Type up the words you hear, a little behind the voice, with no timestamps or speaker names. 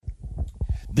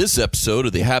This episode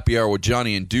of the Happy Hour with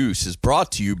Johnny and Deuce is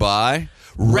brought to you by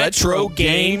Retro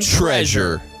Game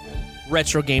Treasure.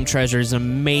 Retro Game Treasure is an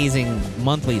amazing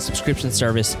monthly subscription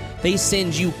service. They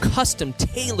send you custom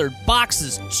tailored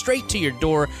boxes straight to your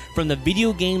door from the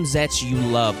video games that you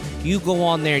love. You go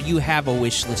on there, you have a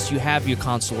wish list, you have your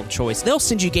console of choice. They'll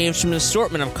send you games from an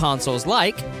assortment of consoles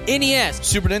like NES,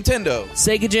 Super Nintendo,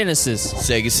 Sega Genesis,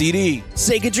 Sega CD,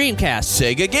 Sega Dreamcast,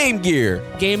 Sega Game Gear,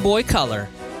 Game Boy Color,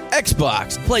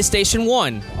 Xbox, PlayStation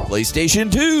 1, PlayStation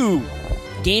 2,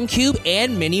 GameCube,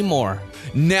 and many more.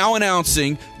 Now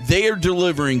announcing they are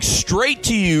delivering straight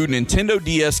to you Nintendo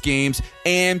DS games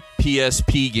and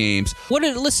PSP games. What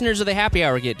do the listeners of the Happy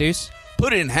Hour get, Deuce?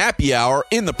 Put in Happy Hour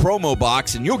in the promo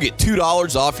box and you'll get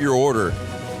 $2 off your order.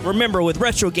 Remember, with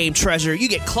Retro Game Treasure, you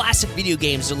get classic video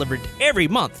games delivered every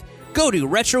month. Go to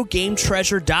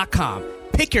RetroGameTreasure.com.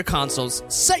 Pick your consoles,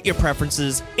 set your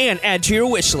preferences, and add to your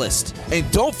wish list.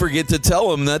 And don't forget to tell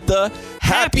them that the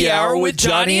Happy Hour with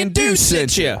Johnny and Deuce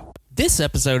sent you. This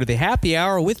episode of the Happy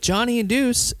Hour with Johnny and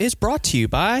Deuce is brought to you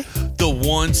by the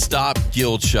One Stop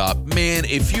Guild Shop. Man,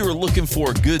 if you're looking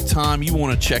for a good time, you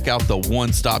want to check out the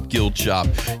One Stop Guild Shop.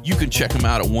 You can check them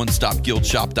out at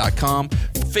onestopguildshop.com,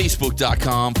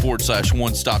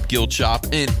 facebook.com/One Stop Guild Shop,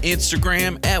 and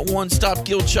Instagram at One Stop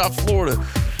Guild Shop Florida.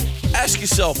 Ask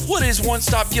yourself, what is One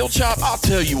Stop Guild Shop? I'll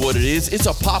tell you what it is. It's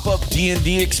a pop-up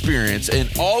D&D experience, and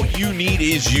all you need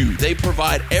is you. They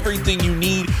provide everything you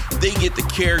need. They get the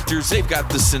characters. They've got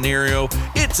the scenario.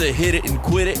 It's a hit it and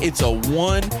quit it. It's a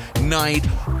one-night,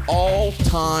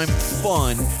 all-time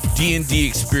fun D&D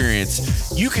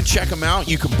experience. You can check them out.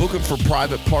 You can book them for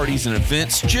private parties and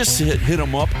events. Just hit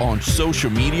them up on social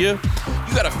media.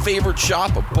 You got a favorite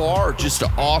shop, a bar, or just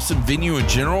an awesome venue in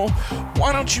general?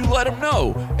 Why don't you let them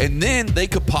know? And then they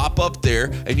could pop up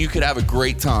there and you could have a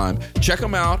great time. Check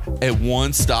them out at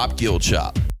One Stop Guild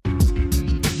Shop.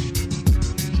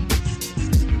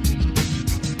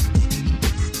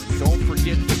 Don't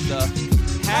forget the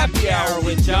Happy Hour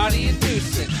with Johnny and Deuce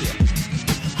sent you.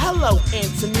 Hello,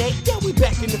 Internet. Yeah, we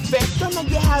back in effect. I know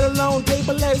you had a long day,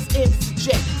 but let us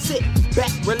interject. Sit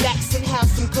back, relax, and have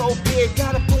some cold beer.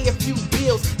 Gotta pay a few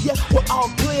bills. Yeah, we're all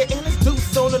clear, and it's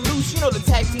Deuce on the loose. You know the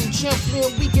tag team champs,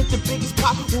 man. We get the biggest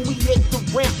pop when we hit the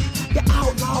ramp. The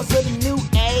outlaws of the new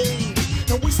age.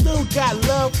 And we still got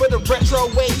love for the retro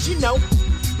ways, you know.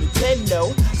 Nintendo,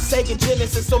 Sega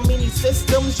Genesis, so many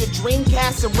systems, your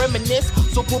Dreamcast and reminisce.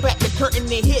 So pull back the curtain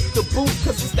and hit the booth,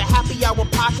 cause it's the Happy Hour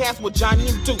podcast with Johnny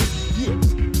and Deuce. Yeah.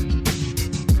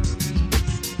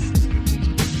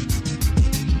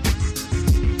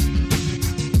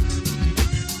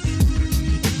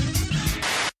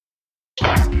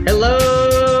 Hello,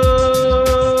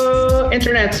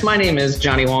 internets. My name is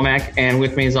Johnny Womack, and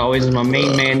with me as always is my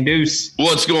main man, Deuce.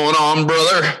 What's going on,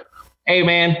 brother? Hey,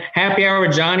 man, Happy Hour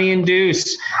with Johnny and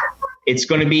Deuce. It's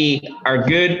going to be our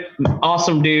good,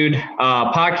 awesome dude,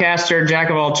 podcaster, jack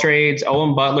of all trades,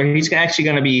 Owen Butler. He's actually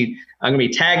going to be, I'm going to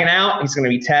be tagging out. He's going to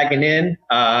be tagging in.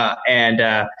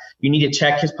 And you need to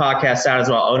check his podcast out as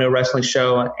well, Ono Wrestling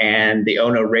Show and the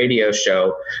Ono Radio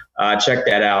Show. Check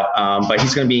that out. But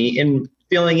he's going to be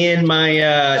filling in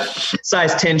my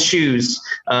size 10 shoes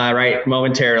right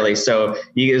momentarily. So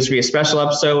this will be a special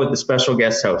episode with the special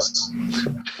guest hosts.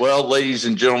 Well, ladies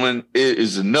and gentlemen, it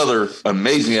is another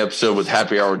amazing episode with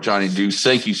Happy Hour with Johnny Deuce.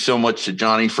 Thank you so much to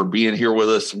Johnny for being here with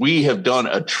us. We have done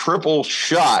a triple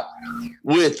shot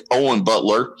with Owen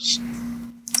Butler.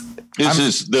 This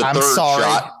is the third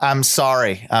shot. I'm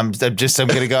sorry. I'm going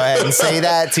to go ahead and say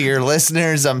that to your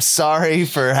listeners. I'm sorry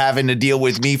for having to deal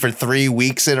with me for 3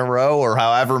 weeks in a row or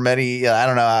however many. I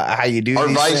don't know how you do. Or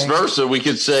these vice things. versa. We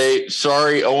could say,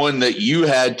 sorry, Owen, that you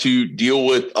had to deal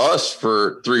with us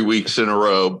for 3 weeks in a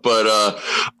row. But,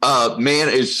 man,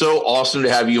 it's so awesome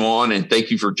to have you on. And thank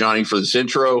you for Johnny for this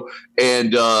intro.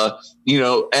 And,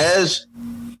 as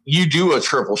you do a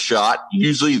triple shot,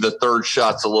 usually the third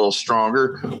shot's a little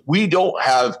stronger. We don't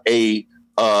have a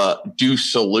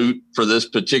Deuce salute for this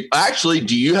particular. Actually,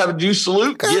 do you have a Deuce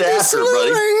salute? Get after it,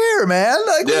 buddy. Right here, man.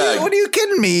 Like, Yeah. what are you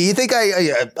kidding me? You think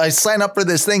I sign up for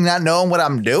this thing not knowing what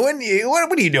I'm doing?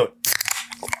 What are you doing?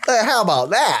 How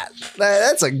about that?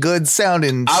 That's a good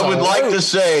sounding I would salute. like to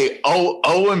say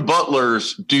Owen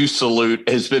Butler's Deuce salute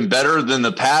has been better than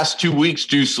the past 2 weeks'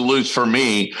 Deuce salutes for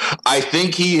me. I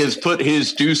think he has put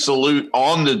his Deuce salute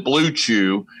on the Blue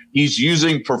Chew. He's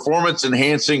using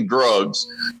performance-enhancing drugs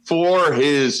for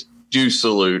his Deuce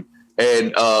salute,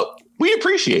 and we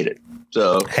appreciate it.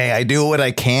 So hey, I do what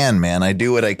I can, man. I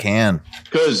do what I can.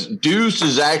 Because Deuce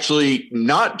is actually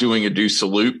not doing a Deuce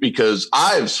salute because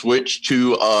I've switched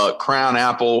to Crown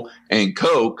Apple and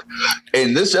Coke.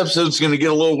 And this episode's going to get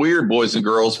a little weird, boys and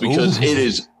girls, because it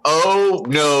is, oh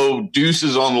no, Deuce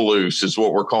is on the loose is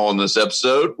what we're calling this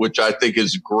episode, which I think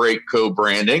is great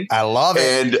co-branding. I love it.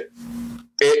 And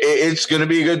it's going to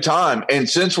be a good time. And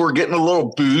since we're getting a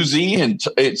little boozy and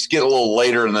it's getting a little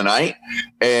later in the night,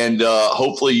 and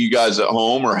hopefully you guys at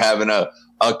home are having a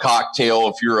cocktail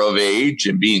if you're of age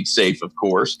and being safe, of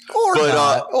course. Or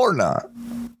not.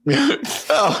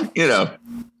 Well, you know,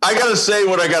 I got to say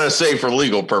what I got to say for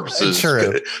legal purposes.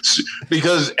 True.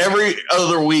 Because every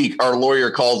other week our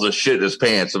lawyer calls us shit in his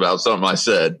pants about something I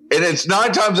said. And it's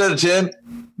 9 times out of 10,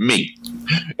 me.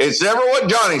 It's never what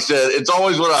Johnny said. It's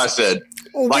always what I said.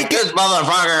 This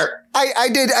motherfucker. I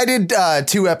did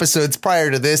 2 episodes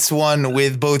prior to this one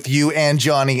with both you and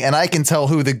Johnny, and I can tell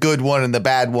who the good one and the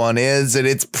bad one is, and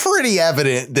it's pretty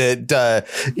evident that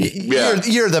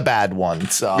you're the bad one.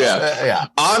 So yeah,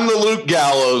 I'm the Luke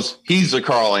Gallows. He's the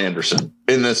Carl Anderson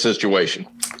in this situation.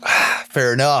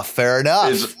 Fair enough.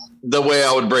 Is the way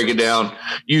I would break it down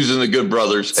using the good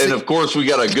brothers. And of course, we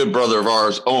got a good brother of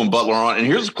ours, Owen Butler, on. And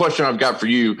here's a question I've got for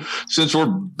you, since we're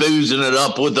boozing it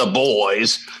up with the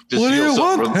boys. What do you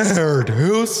want there,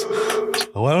 Deuce?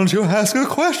 Why don't you ask a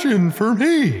question for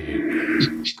me?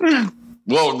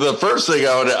 Well, the first thing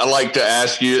I'd like to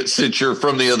ask you, since you're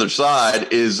from the other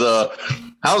side, is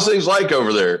how's things like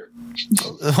over there?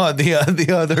 On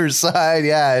the other side,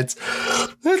 yeah, it's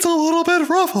a little bit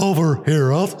rough over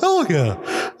here, I'll tell you.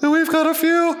 We've got a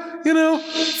few,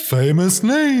 famous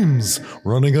names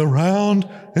running around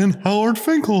in Howard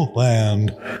Finkel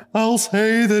land. I'll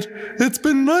say that it's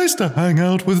been nice to hang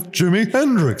out with Jimi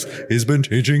Hendrix. He's been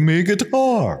teaching me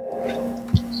guitar.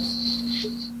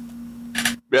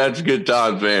 That's good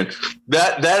times, man.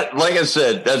 That, like I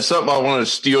said, that's something I want to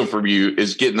steal from you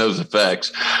is getting those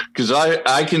effects, because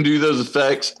I can do those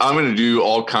effects. I'm going to do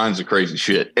all kinds of crazy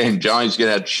shit, and Johnny's going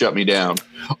to have to shut me down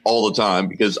all the time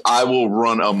because I will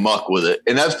run amok with it,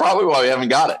 and that's probably why we haven't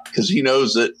got it, because he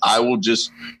knows that I will just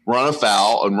run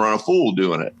afoul and run a fool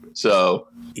doing it. So.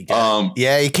 You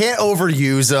can't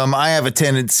overuse them. I have a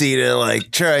tendency to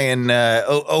try and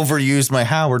overuse my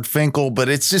Howard Finkel, but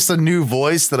it's just a new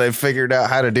voice that I've figured out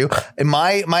how to do. And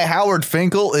my Howard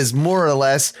Finkel is more or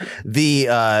less the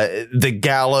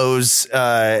Gallows,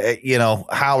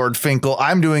 Howard Finkel.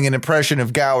 I'm doing an impression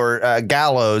of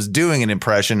Gallows doing an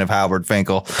impression of Howard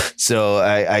Finkel. So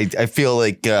I feel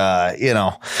like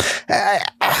I'm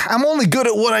only good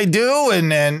at what I do,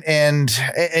 and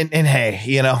hey,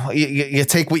 you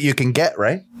take what you can get,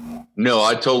 right? No,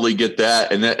 I totally get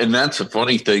that. And that's a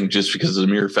funny thing, just because of the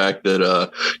mere fact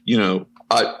that,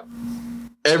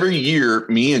 every year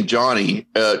me and Johnny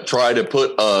try to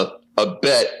put a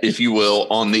bet, if you will,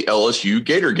 on the LSU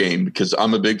Gator game, because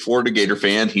I'm a big Florida Gator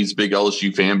fan. He's a big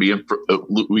LSU fan, being from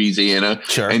Louisiana.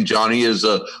 Sure. And Johnny is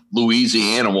a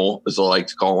Louisianimal, as I like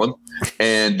to call him.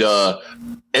 And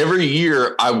every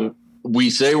year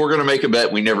we say we're going to make a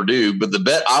bet. We never do. But the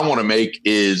bet I want to make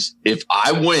is, if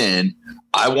I win,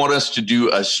 I want us to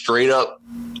do a straight up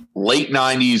late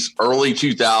 90s, early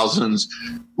 2000s,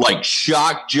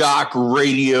 shock jock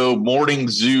radio morning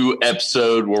zoo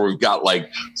episode where we've got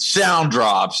sound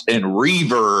drops and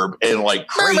reverb and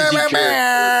crazy characters.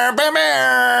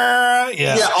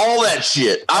 Yeah, all that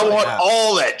shit. I want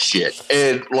all that shit.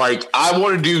 And I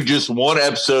want to do just one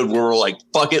episode where we're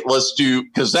fuck it, let's do,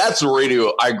 because that's the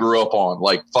radio I grew up on,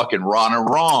 fucking Ron and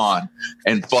Ron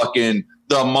and fucking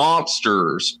the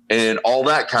Monsters and all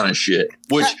that kind of shit,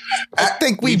 which I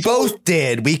think we both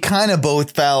did. We kind of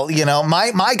both felt,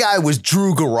 my guy was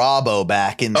Drew Garabo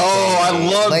back in the day. I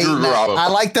love Drew Garabo. I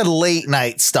like the late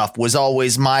night stuff was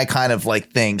always my kind of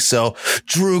thing. So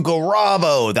Drew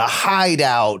Garabo, The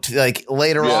Hideout,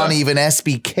 later on, even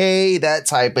SBK, that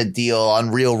type of deal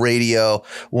on Real Radio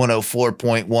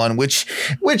 104.1,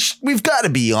 which we've got to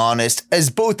be honest, as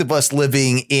both of us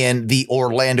living in the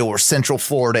Orlando or Central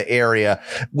Florida area,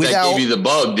 that gave you the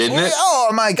bug, didn't it? Oh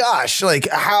my gosh.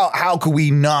 How could we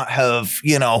not have,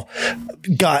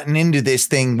 gotten into this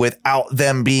thing without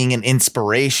them being an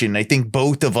inspiration? I think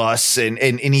both of us and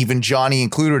even Johnny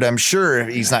included, I'm sure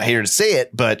he's not here to say it,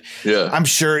 but I'm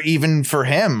sure even for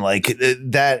him,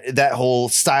 that whole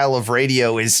style of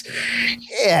radio is,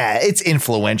 it's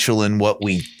influential in what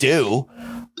we do.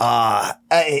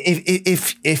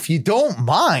 If you don't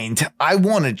mind, I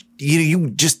want to, you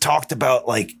just talked about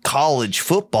college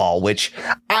football, which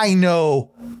I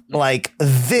know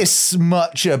this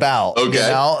much about,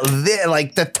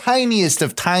 the tiniest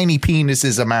of tiny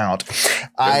penises amount.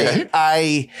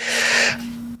 Okay.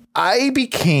 I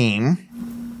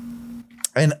became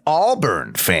an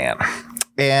Auburn fan.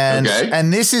 And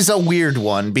this is a weird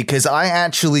one because I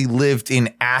actually lived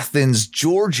in Athens,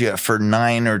 Georgia for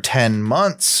 9 or 10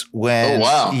 months when,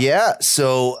 yeah.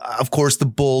 So of course the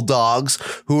Bulldogs,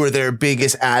 who were their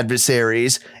biggest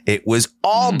adversaries, it was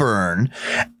Auburn.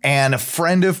 And a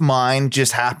friend of mine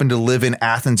just happened to live in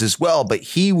Athens as well, but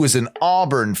he was an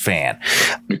Auburn fan.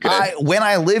 When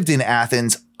I lived in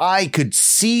Athens, I could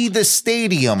see the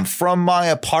stadium from my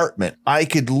apartment. I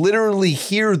could literally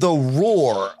hear the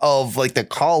roar of like the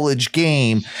college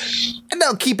game. And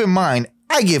now keep in mind,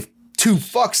 I give 2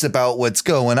 fucks about what's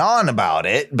going on about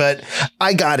it, but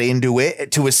I got into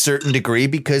it to a certain degree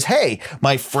because, hey,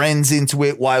 my friend's into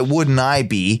it. Why wouldn't I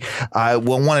be? I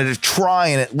wanted to try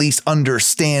and at least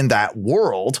understand that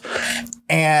world.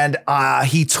 And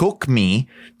he took me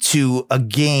to a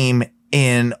game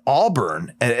in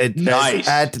Auburn at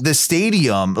the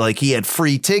stadium. Like, he had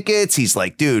free tickets. He's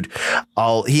like, dude,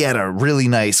 he had a really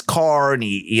nice car, and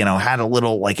he, had a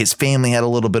little, like, his family had a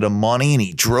little bit of money, and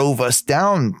he drove us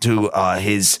down to I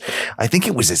think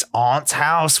it was his aunt's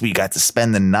house. We got to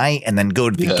spend the night and then go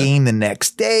to the game the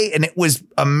next day. And it was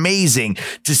amazing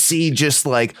to see just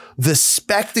like the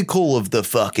spectacle of the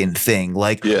fucking thing.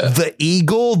 Like the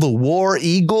eagle, the war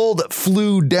eagle that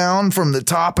flew down from the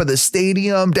top of the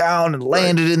stadium down and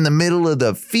landed in the middle of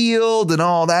the field and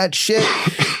all that shit.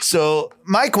 So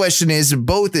my question is,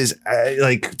 both is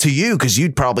like to you, because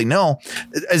you'd probably know,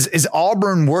 is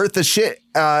Auburn worth a shit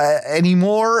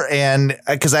anymore? And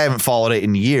because I haven't followed it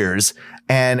in years,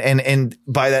 and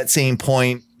by that same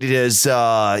point,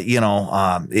 are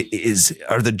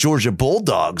the Georgia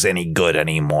Bulldogs any good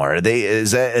anymore? Are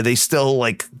they still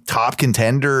like top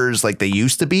contenders like they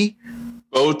used to be?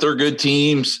 Both are good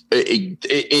teams.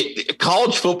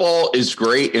 College football is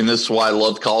great, and this is why I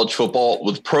love college football.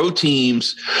 With pro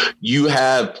teams, you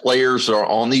have players that are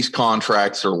on these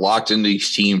contracts, are locked into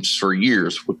these teams for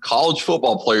years. With college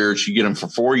football players, you get them for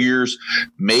 4 years,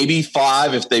 maybe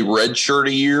 5 if they redshirt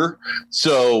a year.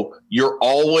 So you're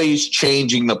always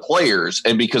changing the players,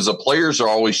 and because the players are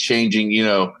always changing,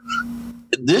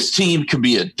 this team could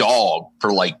be a dog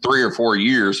for like 3 or 4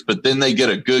 years, but then they get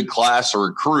a good class of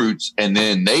recruits and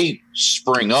then they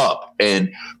spring up.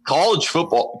 And college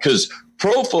football, because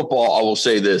pro football, I will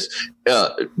say this,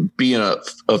 being a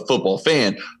football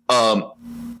fan,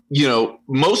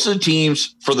 most of the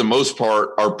teams for the most part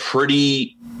are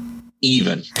pretty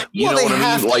even. You know what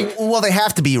I mean? They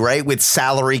have to be, right, with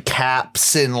salary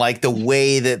caps and like the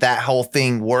way that whole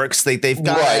thing works. They've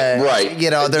got right.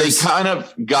 They kind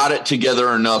of got it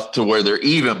together enough to where they're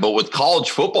even. But with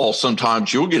college football,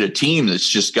 sometimes you'll get a team that's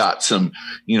just got some,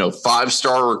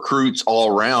 5-star recruits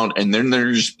all around, and then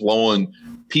they're just blowing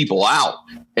people out.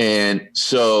 And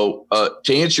so,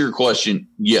 to answer your question,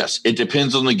 yes, it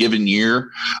depends on the given year.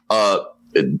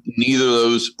 Neither of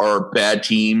those are bad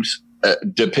teams.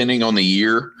 Depending on the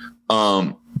year.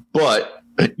 But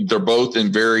they're both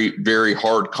in very, very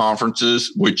hard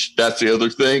conferences, which that's the other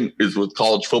thing is with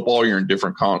college football, you're in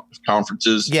different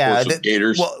conferences. Yeah.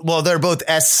 Gators. Well, they're both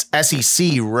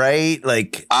SEC, right?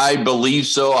 Like, I believe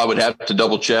so. I would have to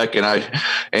double check. And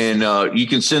you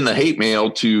can send the hate mail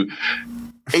to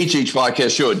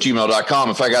hhpodcastshow@gmail.com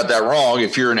if I got that wrong,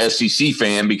 if you're an SEC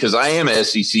fan, because I am an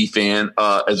SEC fan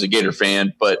as a Gator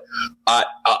fan. But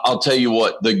I'll tell you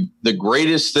what, the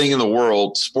greatest thing in the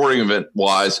world, sporting event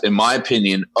wise, in my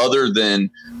opinion, other than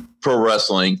pro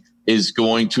wrestling, is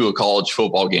going to a college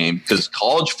football game, because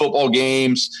college football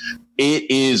games, it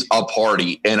is a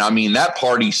party. And I mean, that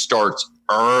party starts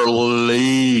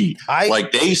early.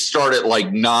 They start at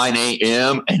like 9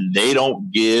 a.m. and they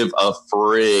don't give a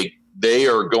frig. They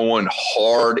are going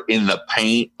hard in the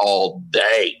paint all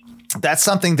day. That's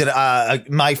something that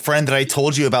my friend that I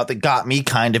told you about that got me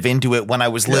kind of into it when I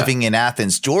was living in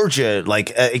Athens, Georgia,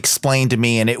 explained to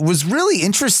me. And it was really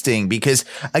interesting because,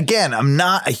 again, I'm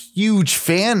not a huge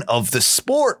fan of the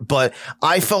sport, but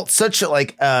I felt such a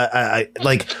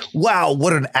wow,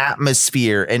 what an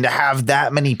atmosphere. And to have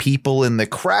that many people in the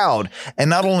crowd, and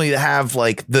not only to have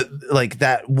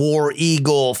that War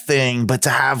Eagle thing, but to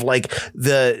have the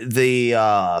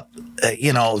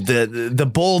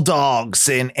Bulldogs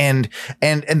and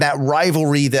that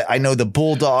rivalry that I know the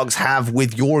Bulldogs have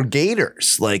with your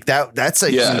Gators, that's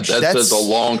a huge, that's a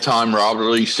long time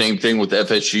rivalry. Same thing with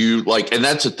FSU. And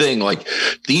that's the thing.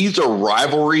 These are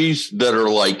rivalries that are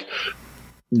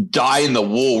die in the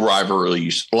wool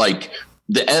rivalries. The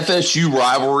FSU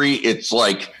rivalry, it's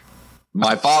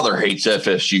my father hates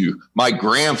FSU. My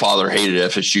grandfather hated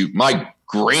FSU. My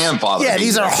grandfather. Yeah,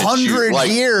 these are 100-year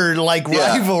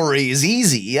Yeah. rivalries.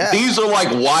 Easy. Yeah. These are like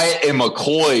Wyatt and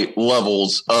McCoy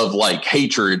levels of like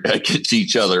hatred against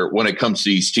each other when it comes to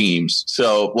these teams.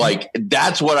 So like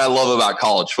that's what I love about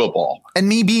college football. And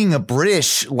me being a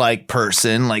British like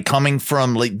person, like coming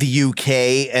from like the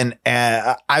UK, and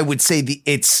I would say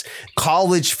it's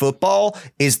college football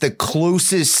is the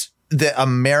closest that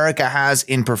America has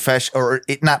in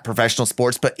not professional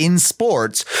sports, but in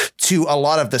sports to a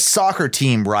lot of the soccer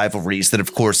team rivalries that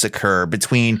of course occur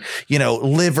between,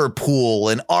 Liverpool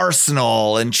and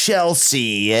Arsenal and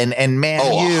Chelsea and Man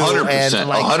U. 100%, and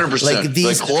 100%. Like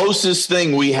the closest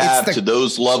thing we have to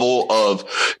those level of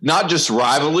not just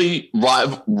rivalries,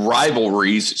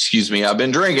 excuse me, I've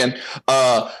been drinking,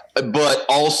 but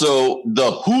also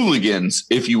the hooligans,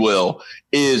 if you will,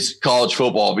 is college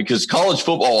football, because college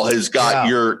football has got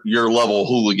your level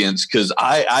hooligans. Because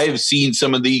I have seen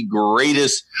some of the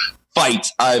greatest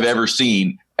fights I've ever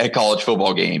seen at college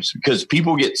football games, because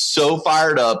people get so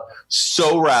fired up,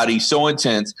 so rowdy, so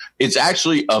intense. It's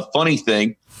actually a funny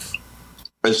thing.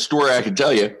 A story I can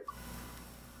tell you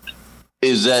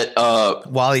is that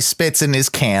while he spits in his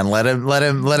can, let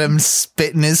him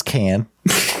spit in his can.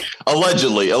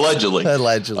 Allegedly,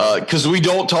 because we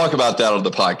don't talk about that on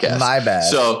the podcast. My bad.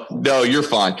 So no, you're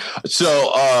fine.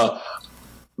 So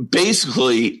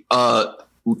basically, I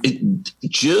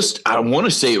want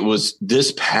to say it was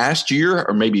this past year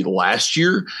or maybe last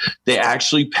year, they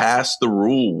actually passed the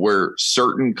rule where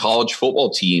certain college football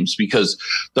teams, because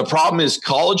the problem is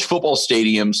college football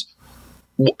stadiums,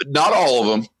 not all of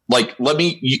them. Like, let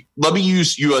me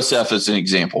use USF as an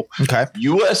example. Okay.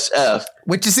 USF,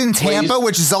 which is in Tampa,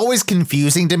 which is always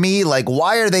confusing to me. Like,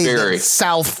 why are they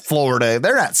South Florida?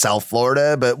 They're not South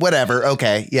Florida, but whatever.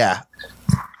 Okay. Yeah.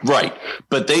 Right.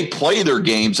 But they play their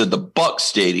games at the Buck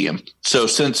Stadium. So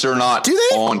since they're not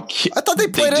on, I thought they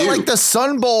played at like the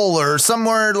Sun Bowl or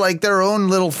somewhere like their own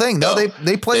little thing. No,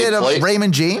 they play it at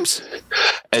Raymond James.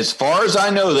 As far as I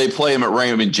know, they play them at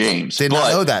Raymond James. Did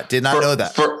not know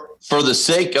that. For the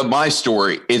sake of my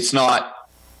story, it's not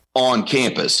on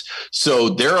campus. So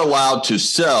they're allowed to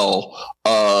sell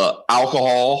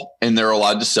alcohol and they're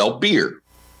allowed to sell beer.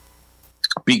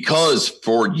 Because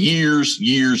for years,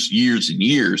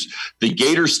 the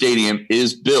Gator Stadium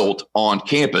is built on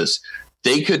campus.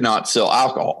 They could not sell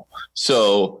alcohol.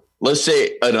 So let's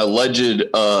say an alleged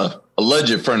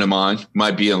friend of mine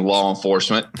might be in law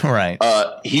enforcement. Right.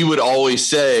 He would always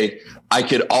say, I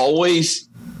could always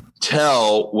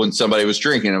tell when somebody was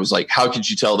drinking. I was like, how could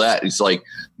you tell that? It's like,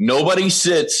 nobody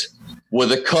sits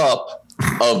with a cup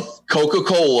of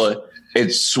Coca-Cola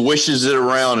and swishes it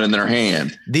around in their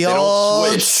hand. The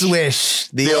old swish.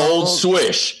 They don't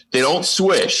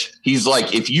swish. He's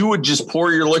like, if you would just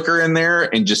pour your liquor in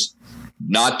there and just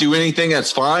not do anything,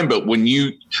 that's fine. But when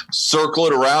you circle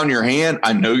it around your hand,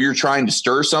 I know you're trying to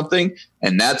stir something,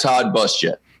 and that's how I'd bust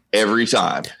you. Every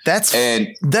time. That's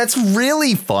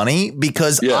really funny,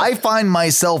 because I find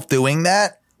myself doing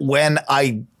that when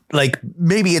I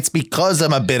maybe it's because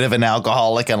I'm a bit of an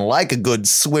alcoholic and like a good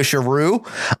swisheroo.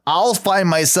 I'll find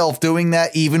myself doing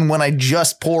that even when I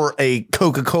just pour a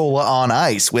Coca-Cola on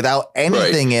ice without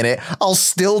anything in it. I'll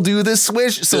still do the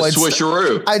swish. So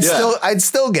swisheroo. I'd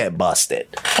still get busted.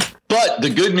 But the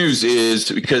good news is,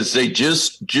 because they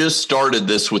just started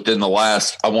this within the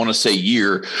last, I want to say,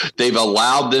 year, they've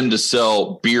allowed them to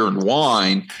sell beer and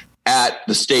wine at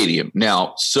the stadium.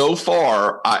 Now, so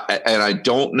far, I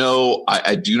don't know,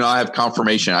 I do not have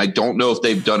confirmation. I don't know if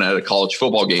they've done it at a college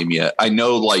football game yet. I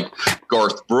know like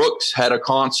Garth Brooks had a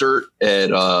concert at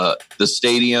the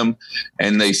stadium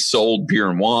and they sold beer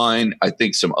and wine. I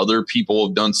think some other people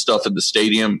have done stuff at the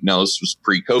stadium. Now, this was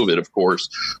pre-COVID, of course,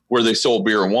 where they sold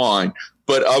beer and wine.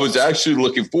 But I was actually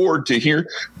looking forward to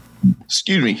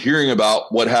hearing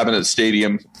about what happened at the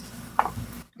stadium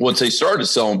once they started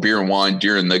selling beer and wine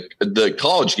during the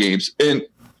college games. And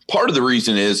part of the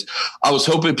reason is I was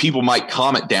hoping people might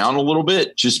calm it down a little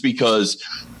bit, just because,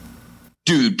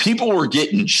 dude, people were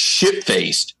getting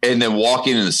shit-faced and then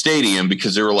walking in the stadium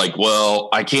because they were like, well,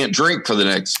 I can't drink for the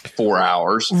next 4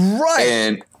 hours. Right.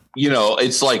 And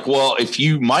it's like, well, if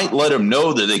you might let them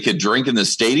know that they could drink in the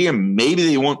stadium, maybe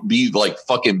they won't be like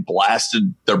fucking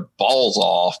blasted their balls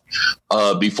off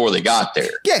before they got there.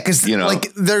 Yeah, because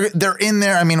like they're in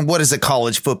there. I mean, what does a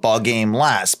college football game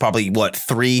last? Probably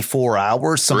 3-4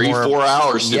 hours? 3-4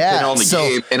 hours, depending on the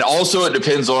game. And also it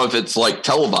depends on if it's like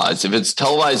televised. If it's a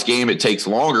televised game, it takes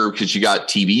longer because you got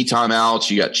TV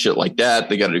timeouts, you got shit like that.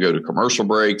 They got to go to commercial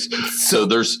breaks. So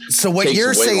what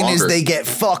you're saying is they get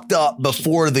fucked up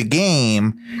before the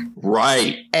game,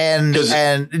 right? And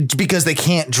because they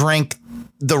can't drink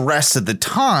the rest of the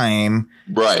time.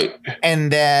 Right.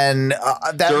 And then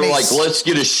they're like, let's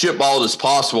get as shit balled as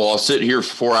possible. I'll sit here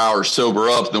for 4 hours, sober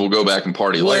up, then we'll go back and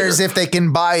party later. Whereas if they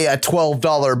can buy a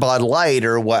 $12 Bud Light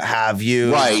or what have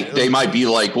you. Right. They might be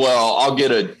like, well, I'll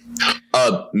get a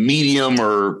medium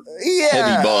or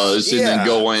heavy buzz and then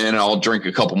go in and I'll drink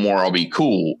a couple more. I'll be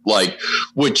cool. Like,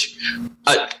 which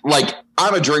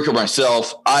I'm a drinker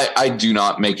myself. I do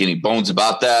not make any bones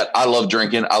about that. I love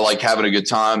drinking. I like having a good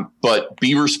time, but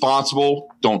be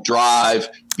responsible. Don't drive.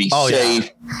 Be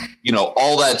safe. You know,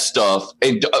 all that stuff.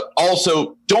 And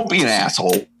also, don't be an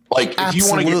asshole. Like, if you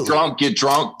want to get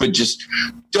drunk, but just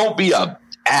don't be a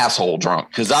asshole drunk,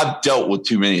 because I've dealt with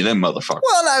too many of them motherfuckers.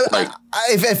 Well,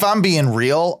 if I'm being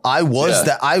real, I was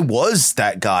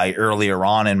that guy earlier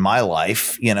on in my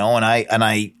life, you know, and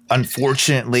I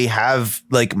unfortunately have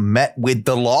like met with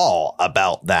the law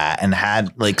about that and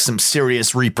had like some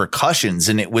serious repercussions.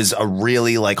 And it was a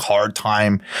really like hard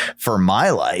time for my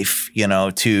life, you know,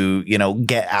 to, you know,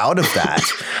 get out of that.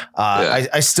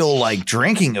 I still like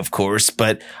drinking, of course,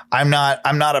 but I'm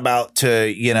not about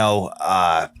to, you know,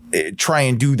 try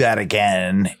and do that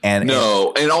again. And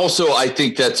also I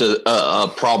think that's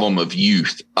a problem of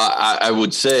youth. I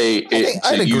would say,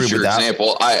 to use your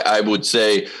example, I would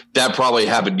say that probably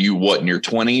happened to you, in your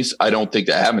 20s? I don't think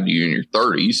that happened to you in your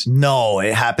 30s. No,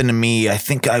 it happened to me. I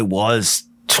think I was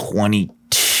 22.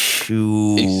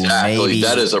 Exactly. Maybe.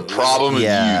 That is a problem of youth.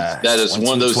 That is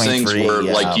one of those things where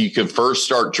like you can first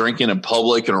start drinking in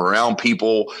public and around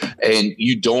people and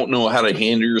you don't know how to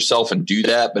handle yourself and do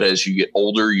that. But as you get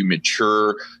older, you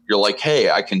mature, you're like,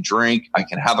 hey, I can drink. I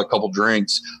can have a couple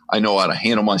drinks. I know how to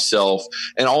handle myself.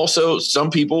 And also some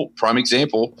people, prime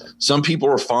example, some people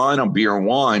are fine on beer and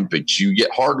wine, but you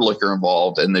get hard liquor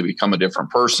involved and they become a different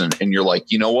person. And you're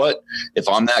like, you know what? If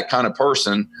I'm that kind of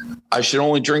person, I should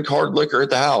only drink hard liquor at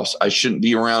the house. I shouldn't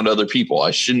be around other people.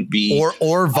 I shouldn't be,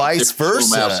 or vice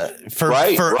versa.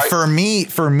 For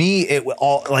me, it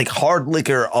all like hard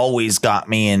liquor always got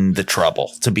me in the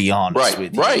trouble, to be honest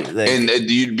with you. Right. Like, and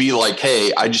you'd be like,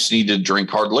 hey, I just need to drink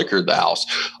hard liquor at the house.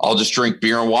 I'll just drink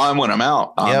beer and wine when I'm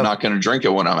out. I'm not going to drink it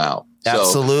when I'm out.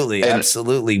 Absolutely.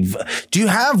 Do you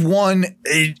have one,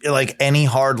 like any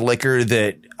hard liquor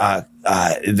that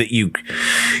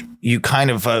you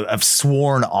kind of have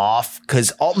sworn off?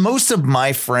 Because most of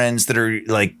my friends that are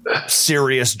like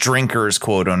serious drinkers,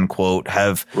 quote unquote,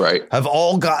 have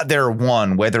all got their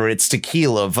one, whether it's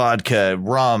tequila, vodka,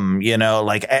 rum, you know,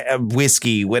 like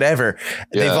whiskey, whatever.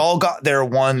 Yeah. They've all got their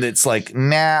one that's like,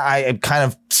 nah, I'm kind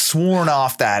of sworn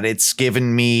off that. It's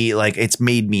given me like, it's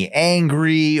made me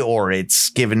angry or it's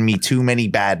given me too many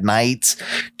bad nights.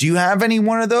 Do you have any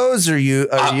one of those? Or are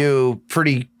you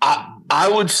pretty? I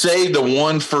would say the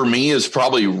one for me is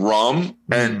probably rum,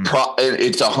 and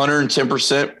it's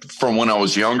 110% from when I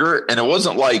was younger. And it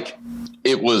wasn't like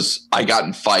I got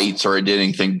in fights or I did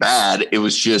anything bad. It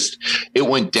was just, it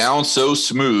went down so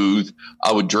smooth.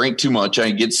 I would drink too much.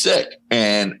 I'd get sick.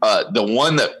 And the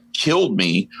one that killed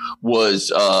me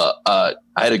was I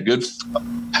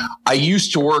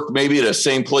used to work maybe at the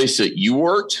same place that you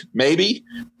worked, maybe.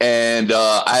 And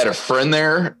I had a friend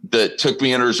there that took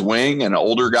me under his wing, an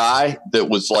older guy that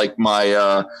was like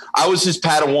I was his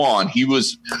Padawan. He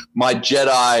was my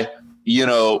Jedi, you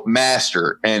know,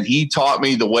 master. And he taught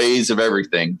me the ways of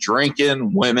everything,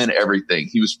 drinking, women, everything.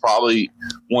 He was probably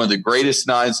one of the greatest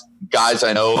guys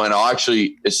I know. And I'll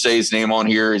actually say his name on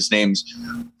here. His name's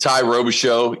Ty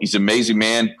Robichaux. He's an amazing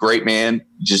man, great man.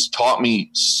 Just taught me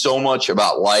so much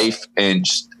about life and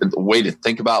just the way to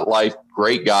think about life.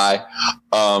 Great guy.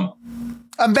 A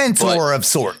mentor of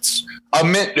sorts.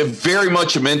 Very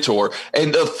much a mentor.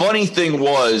 And the funny thing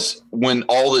was, when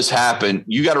all this happened,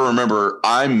 you got to remember,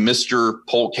 I'm Mr.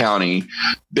 Polk County,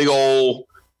 big old,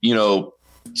 you know,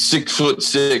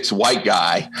 6'6" white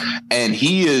guy. And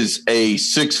he is a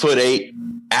 6'8"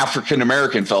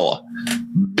 African-American fella,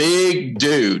 big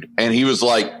dude. And he was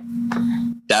like,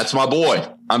 that's my boy.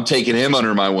 I'm taking him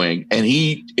under my wing. And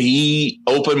he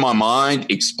opened my mind,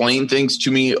 explained things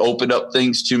to me, opened up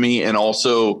things to me, and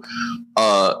also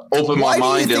opened my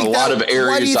mind in a lot of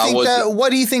areas.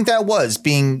 What do you think that was,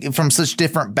 being from such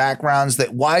different backgrounds?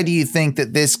 That why do you think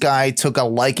that this guy took a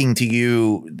liking to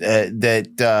you?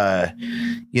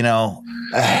 You know,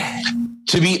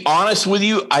 to be honest with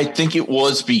you, I think it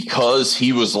was because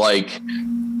he was like,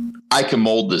 I can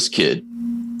mold this kid.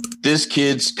 This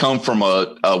kid's come from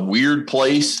a weird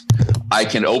place. I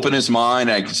can open his mind.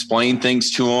 I can explain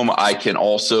things to him. I can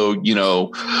also, you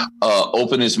know,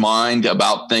 open his mind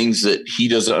about things that he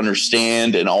doesn't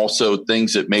understand, and also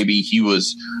things that maybe he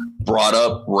was brought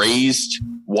up, raised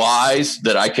wise,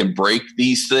 that I can break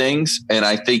these things. And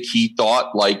I think he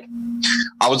thought, like,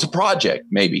 I was a project,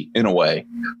 maybe in a way,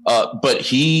 but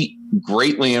he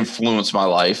greatly influenced my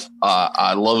life.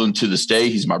 I love him to this day.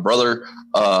 He's my brother.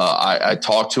 I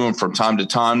talk to him from time to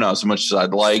time, not as much as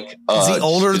I'd like. Is he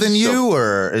older than you,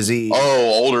 or is he?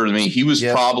 Oh, older than me. He was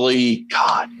probably,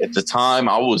 God, at the time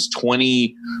I was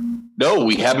 20. No,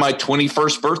 we had my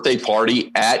 21st birthday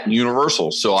party at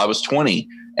Universal. So I was 20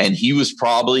 and he was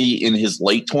probably in his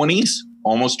late 20s,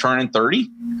 almost turning 30.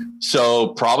 So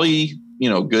probably,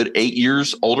 good 8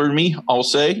 years older than me, I'll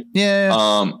say.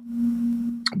 Yeah.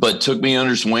 But took me under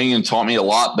his wing and taught me a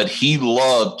lot. But he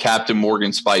loved Captain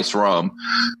Morgan Spice rum.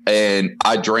 And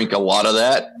I drank a lot of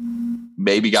that.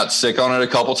 Maybe got sick on it a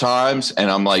couple times. And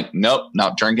I'm like, nope,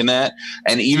 not drinking that.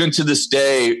 And even to this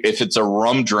day, if it's a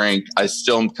rum drink, I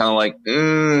still am kind of like,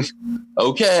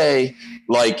 okay.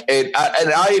 Like, and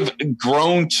I've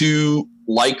grown to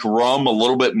like rum a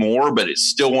little bit more, but it's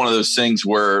still one of those things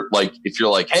where, like, if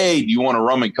you're like, hey, do you want a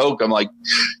rum and Coke? I'm like,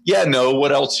 yeah, no,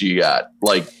 what else do you got?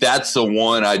 Like, that's the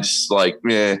one I just like,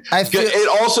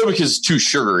 it also because it's too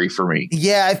sugary for me.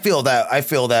 Yeah, I feel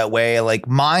that way. Like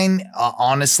mine,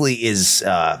 honestly, is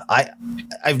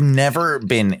I've never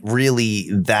been really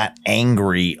that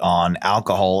angry on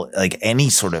alcohol, like any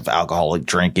sort of alcoholic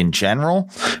drink in general,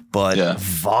 but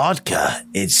vodka,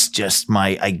 it's just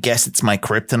I guess it's my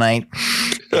kryptonite.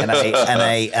 And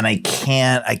I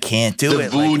can't do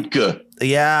it. Vodka.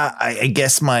 Yeah, I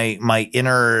guess my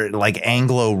inner like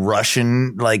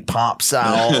Anglo-Russian like pops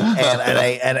out,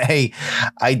 and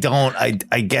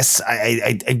I guess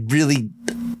I really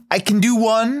can do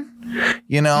one.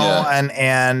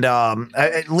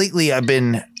 Lately I've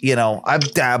been,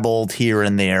 I've dabbled here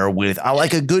and there with, I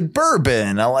like a good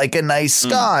bourbon. I like a nice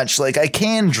scotch. Like I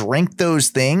can drink those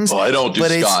things. Well, I don't do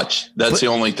scotch. That's the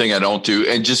only thing I don't do.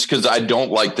 And just because I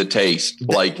don't like the taste,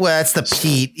 well, that's the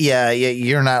peat. Yeah.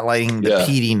 You're not liking the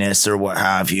peatiness or what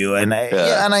have you. And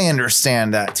I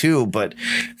understand that too. But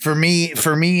for me,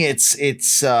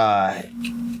 it's I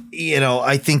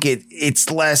think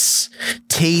it's less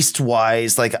taste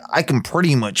wise. Like I can put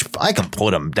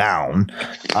them down.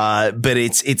 But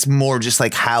it's more just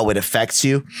like how it affects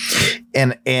you.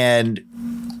 And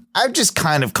I've just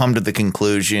kind of come to the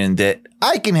conclusion that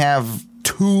I can have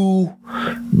two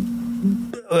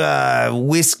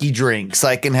whiskey drinks.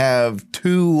 I can have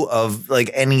two of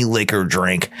like any liquor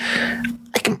drink.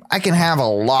 I can have a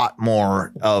lot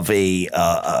more of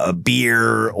a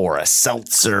beer or a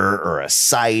seltzer or a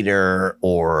cider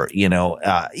or,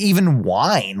 even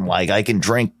wine. Like I can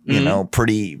drink,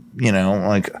 pretty,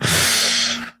 like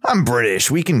I'm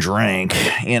British. We can drink,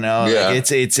 like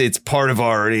it's part of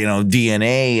our,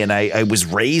 DNA. And I was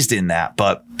raised in that,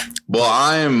 but. Well,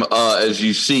 I'm, as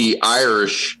you see,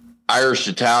 Irish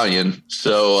Italian.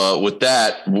 So with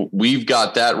that, we've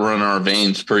got that running our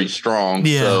veins pretty strong.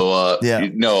 Yeah. So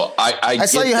I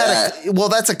saw you had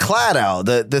that's a Cladow.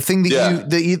 The thing that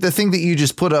the thing that you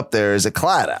just put up there is a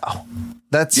Cladow.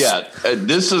 That's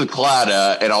this is a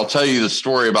Cladow, and I'll tell you the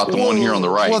story about the one here on the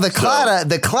right. Well, the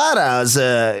Cladow is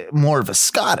more of a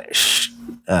Scottish.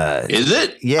 Is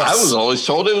it? Yes. I was always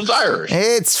told it was Irish.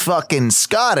 It's fucking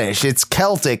Scottish. It's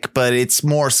Celtic, but it's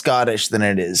more Scottish than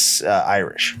it is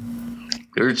Irish.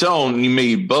 You're telling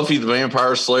me Buffy the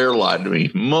Vampire Slayer lied to me,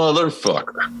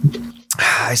 motherfucker.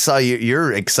 I saw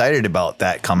you're excited about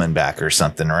that coming back or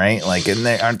something, right? Like,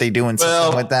 aren't they doing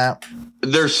something with that?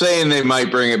 They're saying they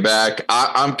might bring it back.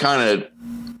 I'm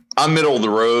middle of the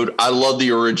road. I love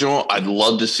the original. I'd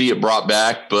love to see it brought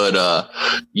back, but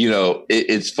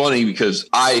it's funny because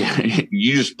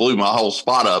you just blew my whole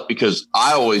spot up because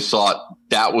I always thought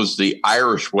that was the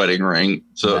Irish wedding ring,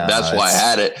 so that's why I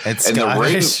had it. It's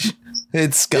Scottish.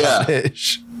 It's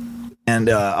Scottish. Yeah. And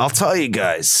I'll tell you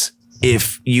guys,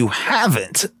 if you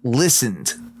haven't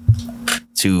listened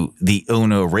to the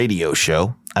Ono Radio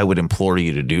Show, I would implore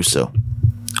you to do so.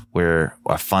 We're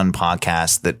a fun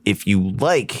podcast that if you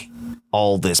like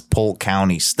all this Polk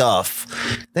County stuff,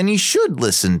 then you should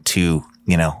listen to,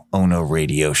 Ono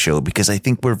Radio Show because I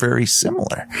think we're very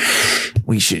similar.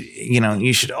 We should,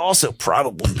 you should also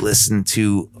probably listen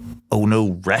to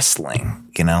Ono Wrestling,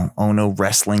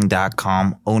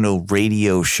 OnoWrestling.com,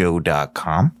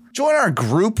 OnoRadioshow.com. Join our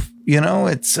group.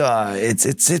 It's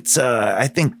I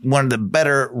think one of the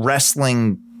better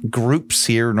wrestling groups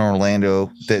here in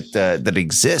Orlando that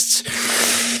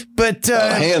exists. But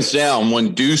hands down,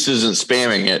 when Deuce isn't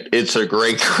spamming it, it's a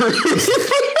great group.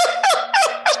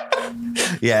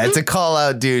 Yeah, it's a call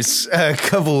out, Deuce. A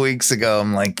couple weeks ago,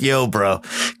 I'm like, yo, bro,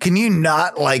 can you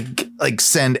not like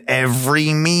send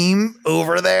every meme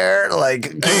over there?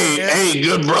 Like, hey,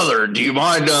 good brother, do you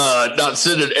mind not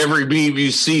sending every meme you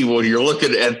see when you're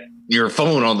looking at your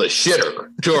phone on the shitter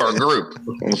to our group.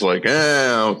 I was like,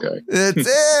 okay.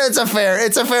 It's a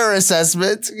fair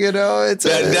assessment. You know,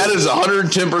 that is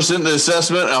 110% the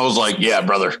assessment. I was like, yeah,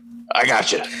 brother, I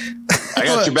got you. I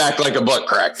got your back like a butt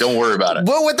crack. Don't worry about it.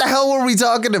 What the hell were we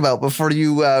talking about before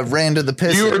you ran to the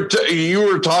piss? You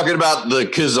were talking about the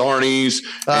Kizarnis,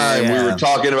 and we were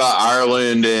talking about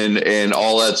Ireland and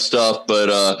all that stuff.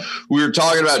 But we were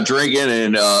talking about drinking,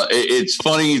 and it's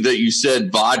funny that you said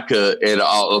vodka. And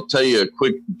I'll tell you a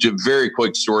very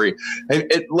quick story.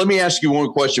 Let me ask you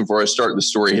one question before I start the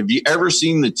story. Have you ever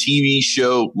seen the TV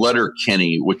show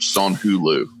Letterkenny, which is on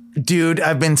Hulu? Dude,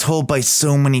 I've been told by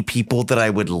so many people that I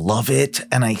would love it,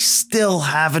 and I still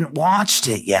haven't watched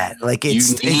it yet. Like,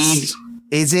 is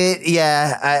it?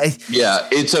 Yeah. Yeah,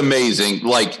 it's amazing.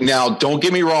 Like, now, don't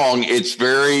get me wrong. It's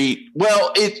very,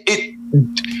 well,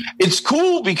 it's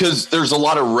cool because there's a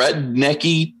lot of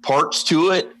rednecky parts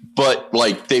to it. But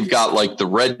like they've got like the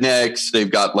rednecks, they've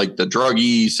got like the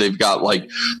druggies, they've got like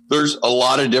there's a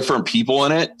lot of different people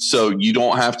in it, so you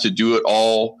don't have to do it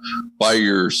all by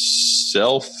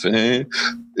yourself. And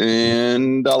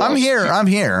I'm here.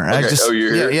 Okay.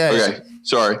 You're here. Yeah. Okay.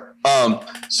 Sorry.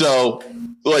 So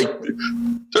like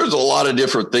there's a lot of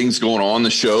different things going on in the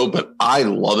show, but I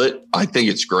love it. I think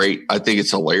it's great. I think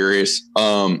it's hilarious.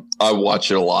 I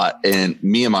watch it a lot, and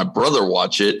me and my brother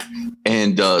watch it.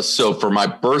 And so for my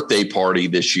birthday party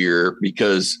this year,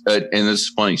 because and this is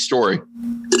a funny story,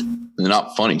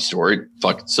 not funny story, it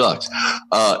fucking sucks.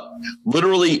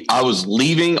 Literally, I was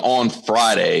leaving on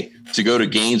Friday to go to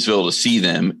Gainesville to see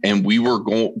them, and we were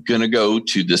going to go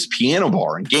to this piano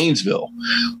bar in Gainesville.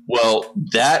 Well,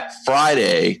 that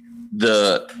Friday,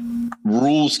 the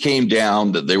rules came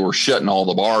down that they were shutting all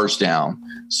the bars down.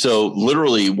 So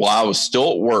literally, while I was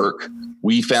still at work,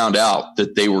 we found out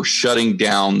that they were shutting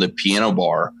down the piano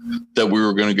bar that we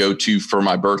were going to go to for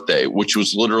my birthday, which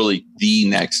was literally the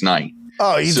next night.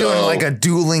 Oh, you're doing like a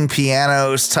dueling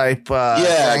pianos type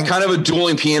thing? Kind of a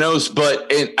dueling pianos, but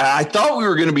I thought we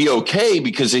were going to be okay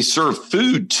because they serve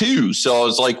food too. So I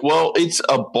was like, well, it's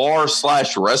a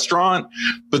bar/restaurant,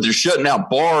 but they're shutting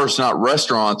out bars, not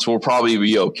restaurants. We'll probably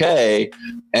be okay.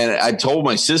 And I told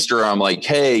my sister, I'm like,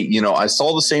 hey, I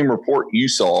saw the same report you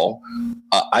saw.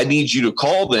 I need you to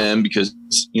call them because,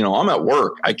 I'm at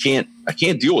work. I can't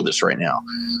deal with this right now.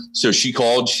 So she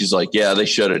called. She's like, yeah, they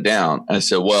shut it down. And I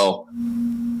said, well,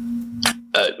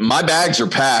 my bags are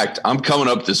packed. I'm coming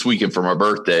up this weekend for my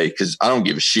birthday because I don't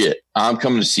give a shit. I'm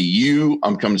coming to see you.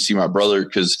 I'm coming to see my brother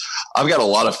because I've got a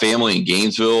lot of family in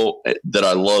Gainesville that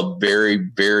I love very,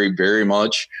 very, very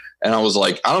much. And I was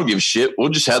like, I don't give a shit. We'll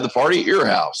just have the party at your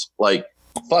house. Like,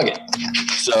 fuck it.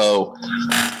 So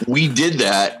we did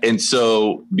that. And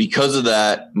so because of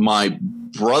that, my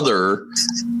brother,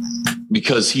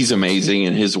 because he's amazing,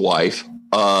 and his wife,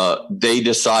 they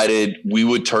decided we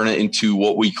would turn it into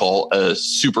what we call a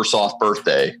super soft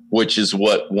birthday, which is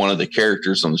what one of the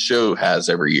characters on the show has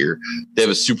every year. They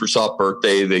have a super soft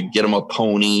birthday. They get them a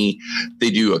pony. They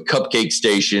do a cupcake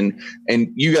station. And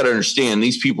you got to understand,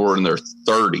 these people are in their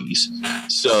 30s.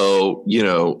 So,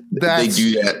 they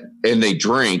do that and they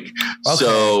drink. Okay.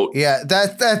 So yeah,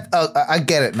 I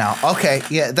get it now. Okay.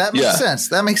 Yeah, that makes sense.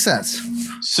 That makes sense.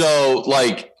 So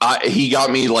like he got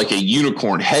me like a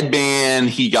unicorn headband.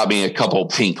 He got me a couple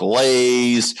pink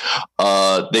lays.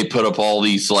 They put up all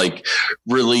these like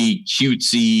really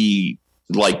cutesy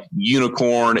like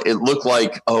unicorn. It looked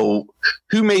like,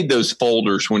 who made those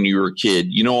folders when you were a kid?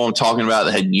 You know what I'm talking about?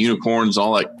 That had unicorns,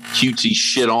 all that cutesy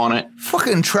shit on it.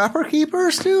 Fucking Trapper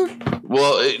Keepers, dude.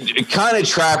 Well, it kind of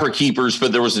Trapper Keepers,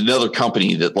 but there was another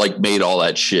company that like made all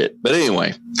that shit. But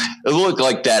anyway, it looked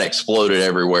like that exploded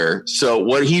everywhere. So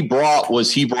what he brought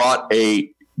a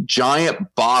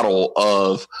giant bottle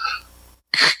of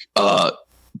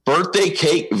birthday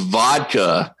cake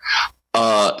vodka,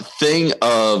 thing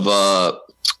of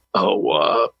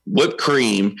whipped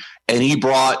cream, and he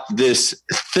brought this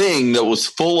thing that was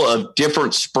full of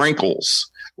different sprinkles.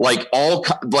 Like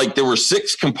there were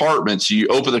 6 compartments. You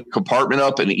open the compartment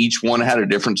up, and each one had a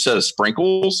different set of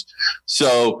sprinkles.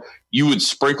 So you would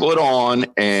sprinkle it on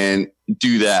and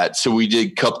do that. So we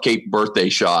did cupcake birthday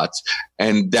shots,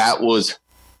 and that was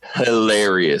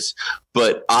hilarious.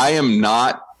 But I am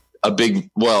not a big,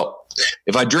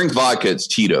 if I drink vodka, it's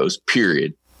Tito's,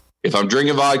 period. If I'm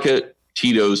drinking vodka,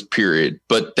 Tito's, period.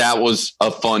 But that was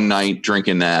a fun night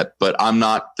drinking that. But I'm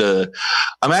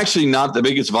actually not the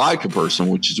biggest vodka person,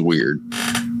 which is weird.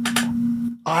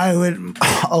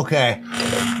 Okay.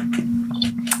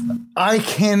 I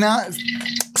cannot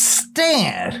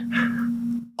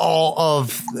stand all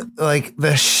of like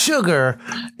the sugar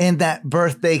in that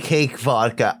birthday cake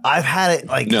vodka. I've had it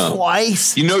like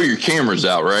twice. You know your camera's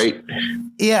out, right?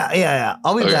 Yeah.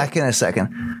 I'll be back in a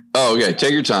second. Oh, okay.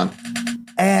 Take your time.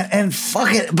 And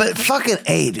fucking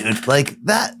A, dude. Like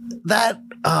that.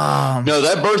 No,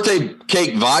 that birthday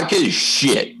cake vodka is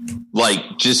shit. Like,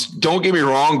 just don't get me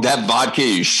wrong. That vodka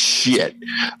is shit.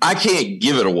 I can't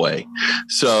give it away.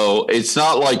 So it's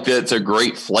not like that's a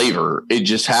great flavor. It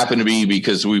just happened to be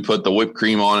because we put the whipped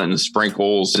cream on it and the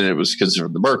sprinkles, and it was because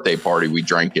of the birthday party we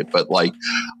drank it. But like,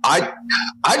 I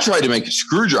tried to make a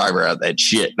screwdriver out of that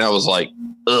shit, and I was like,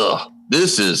 ugh,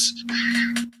 this is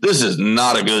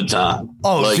not a good time.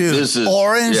 Oh, like, dude, this is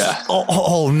orange. Yeah.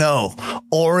 Oh no,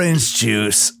 orange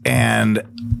juice and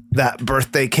that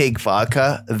birthday cake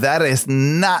vodka. That is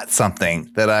not something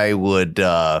that I would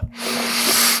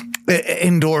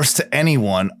endorse to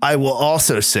anyone. I will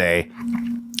also say,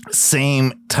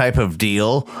 same type of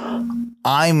deal.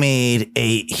 I made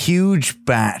a huge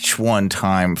batch one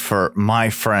time for my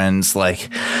friends. Like,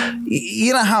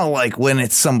 you know how like when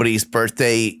it's somebody's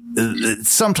birthday,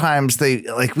 sometimes they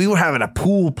like, we were having a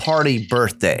pool party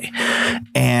birthday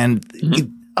and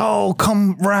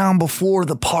come round before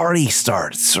the party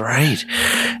starts. Right.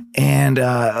 And,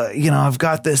 I've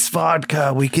got this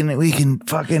vodka. We can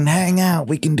fucking hang out.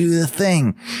 We can do the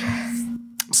thing.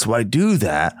 So I do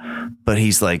that, but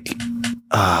he's like,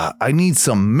 I need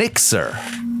some mixer.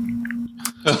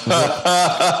 What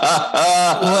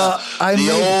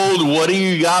do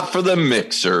you got for the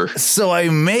mixer? So I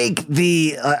make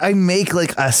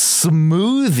like a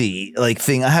smoothie like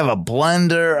thing. I have a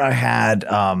blender. I had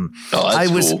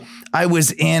cool. I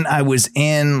was in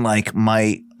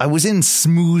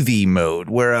smoothie mode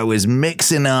where I was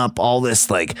mixing up all this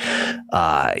like,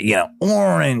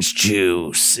 orange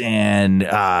juice and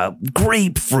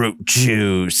grapefruit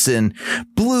juice and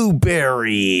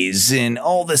blueberries and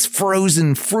all this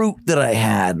frozen fruit that I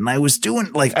had. And I was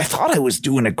doing I thought I was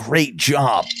doing a great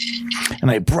job. And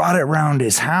I brought it around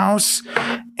his house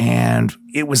and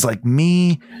it was like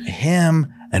me,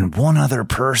 him, and one other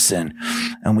person.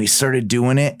 And we started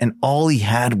doing it, and all he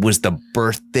had was the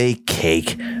birthday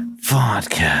cake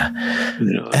vodka.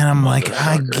 And I'm like,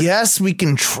 I guess we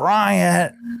can try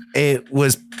it. It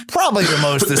was probably the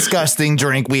most disgusting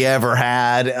drink we ever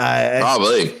had.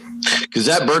 Probably. Because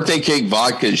that birthday cake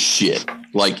vodka is shit.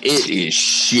 Like, it is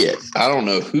shit. I don't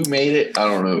know who made it. I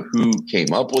don't know who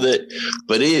came up with it,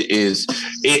 but it's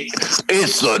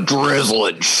the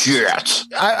drizzling shit.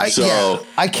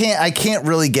 I can't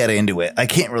really get into it.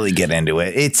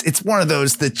 It's one of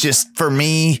those that just, for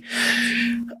me,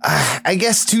 I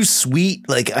guess too sweet.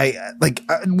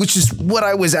 Which is what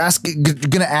I was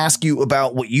gonna ask you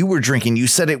about what you were drinking. You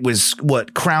said it was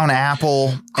what, Crown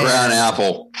Apple?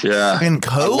 Apple. Yeah. And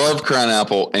Coke? I love Crown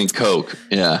Apple and Coke.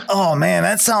 Yeah. Oh man,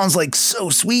 that sounds like so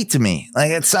sweet to me.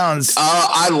 Like, it sounds.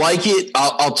 I like it.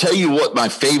 I'll tell you what my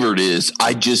favorite is.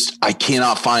 I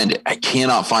cannot find it. I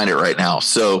cannot find it right now.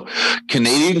 So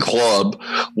Canadian Club,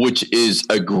 which is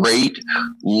a great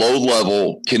low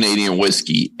level Canadian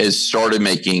whiskey, has started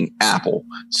making apple.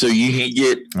 So you can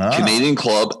get Canadian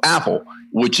Club apple,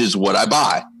 which is what I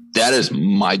buy. That is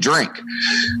my drink.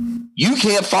 You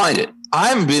can't find it. I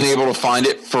haven't been able to find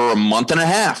it for a month and a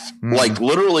half. Like,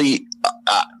 literally,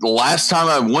 the last time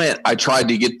I went, I tried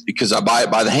to get, because I buy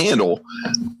it by the handle.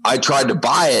 I tried to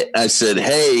buy it. And I said,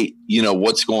 hey,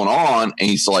 what's going on? And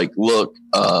he's like, look,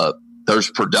 there's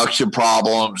production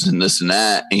problems and this and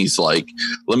that. And he's like,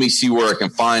 let me see where I can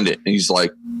find it. And he's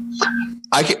like,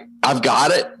 I've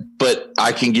got it, but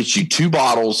I can get you 2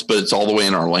 bottles, but it's all the way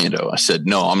in Orlando. I said,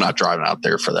 no, I'm not driving out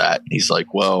there for that. And he's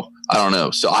like, well, I don't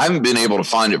know. So I haven't been able to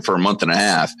find it for a month and a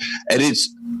half, and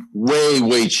it's way,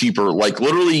 way cheaper. Like,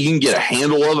 literally, you can get a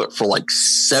handle of it for like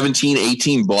 $17,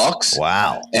 $18.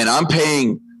 Wow. And I'm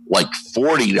paying like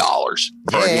 $40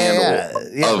 for a handle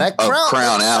of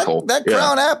Crown Apple. That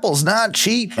Crown Apple's not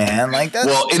cheap, man. Like that.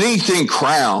 Well, anything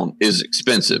Crown is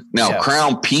expensive. Now,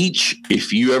 Crown Peach,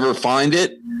 if you ever find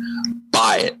it,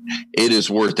 buy it. It is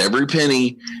worth every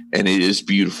penny, and it is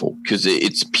beautiful because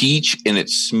it's peach and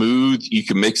it's smooth. You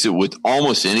can mix it with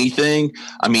almost anything.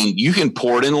 I mean, you can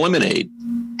pour it in lemonade.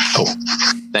 Oh,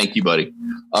 thank you, buddy.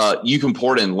 You can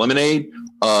pour it in lemonade.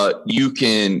 You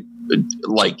can,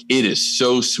 it is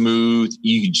so smooth.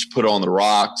 You can just put it on the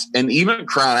rocks. And even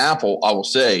Crown Apple, I will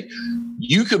say,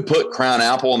 you could put Crown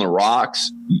Apple on the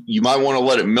rocks. You might want to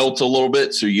let it melt a little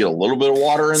bit so you get a little bit of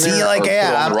water in there. Like, put it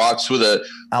on the rocks with a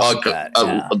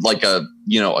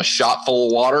shot full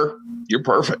of water. You're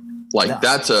perfect.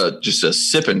 That's just a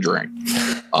sip and drink.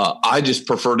 I just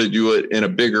prefer to do it in a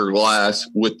bigger glass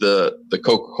with the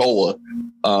Coca-Cola.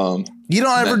 You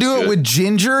don't ever That's do it good. with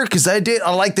ginger? Because I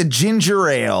like the ginger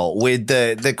ale with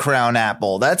the Crown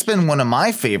Apple. That's been one of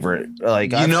my favorite.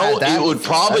 Like, I've had that it would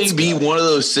before. probably That's be good. one of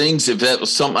those things if that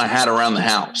was something I had around the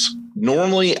house.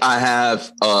 Normally I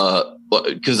have,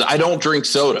 because I don't drink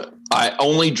soda. I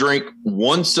only drink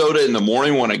one soda in the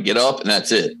morning when I get up, and that's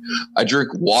it. I drink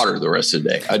water the rest of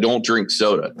the day. I don't drink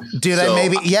soda. Dude, So,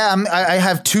 I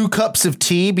have 2 cups of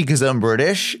tea because I'm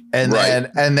British, and Right.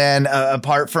 then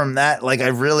apart from that, like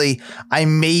I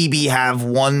maybe have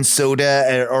 1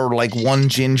 soda or like 1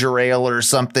 ginger ale or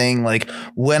something, like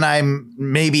when I'm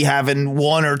maybe having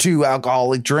 1 or 2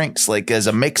 alcoholic drinks, like as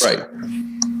a mixer. Right.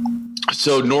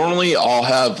 So normally I'll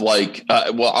have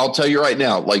I'll tell you right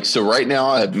now, right now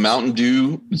I have Mountain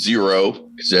Dew Zero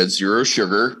because that's 0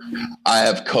 sugar. I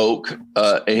have Coke,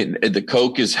 and the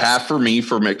Coke is half for me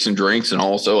for mixing drinks and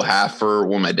also half for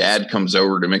when my dad comes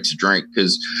over to mix a drink.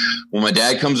 Because when my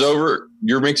dad comes over,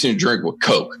 you're mixing a drink with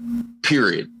Coke,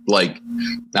 period. Like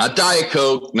not Diet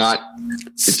Coke,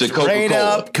 it's a Coca-Cola. Straight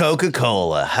up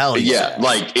Coca-Cola. Hell yeah.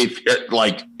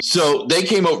 Yeah, so they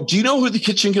came over. Do you know who the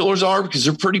Kitchen Killers are? Because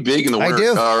they're pretty big in the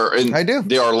winter. I do.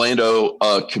 The Orlando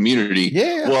community.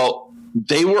 Yeah. Well,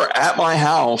 they were at my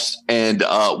house, and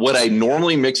what I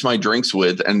normally mix my drinks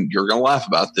with, and you're gonna laugh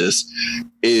about this,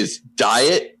 is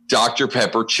Diet Dr.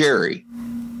 Pepper Cherry.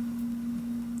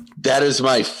 That is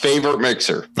my favorite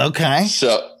mixer. Okay.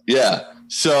 So yeah.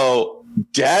 So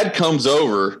Dad comes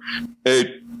over and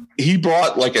he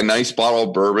brought like a nice bottle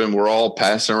of bourbon. We're all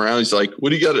passing around. He's like,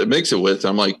 what do you got to mix it with?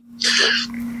 I'm like,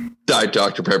 Diet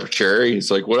Dr. Pepper Cherry. He's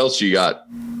like, what else you got?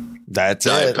 That's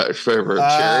Diet it. Pepper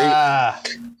Cherry.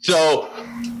 So,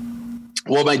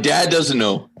 well, my dad doesn't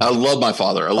know. I love my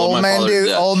father. I love my father to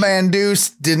death. Old Man Deuce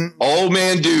didn't. Old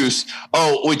Man Deuce.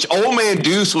 Oh, which Old Man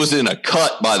Deuce was in a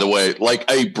cut, by the way, like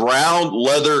a brown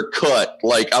leather cut.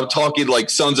 Like I'm talking like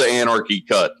Sons of Anarchy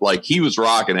cut. Like he was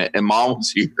rocking it, and Mom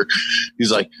was here.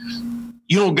 He's like,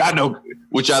 you don't got no,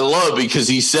 which I love because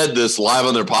he said this live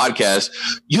on their podcast.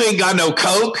 You ain't got no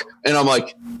Coke, and I'm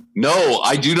like, no,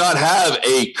 I do not have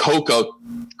a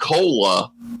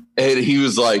Coca-Cola. And he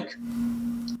was like,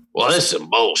 well, this is some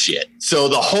bullshit. So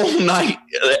the whole night,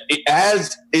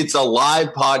 as it's a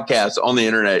live podcast on the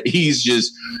internet, he is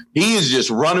just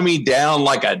running me down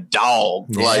like a dog.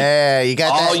 Yeah, you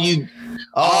got that.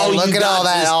 Look at all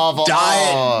that awful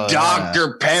Diet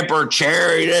Dr. Pepper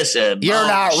Cherry. This is You're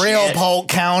not real, Polk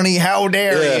County. How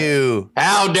dare you?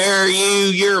 How dare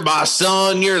you? You're my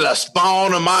son. You're the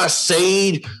spawn of my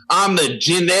seed. I'm the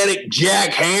genetic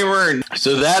jackhammer. And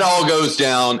so that all goes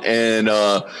down, and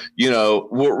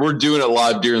we're doing it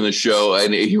live during the show,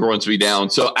 and he runs me down.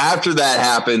 So after that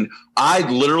happened, I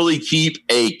literally keep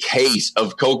a case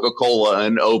of Coca-Cola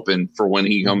open for when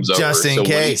he comes over. Just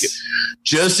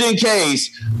in case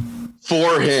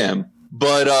for him.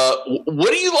 But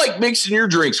what do you like mixing your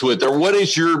drinks with, or what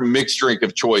is your mixed drink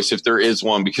of choice if there is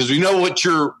one? Because we know what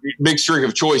your mixed drink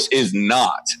of choice is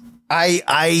not.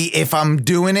 If I'm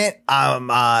doing it,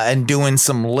 and doing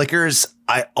some liquors,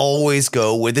 I always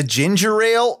go with a ginger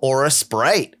ale or a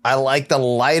Sprite. I like the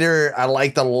lighter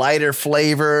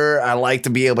flavor. I like to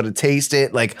be able to taste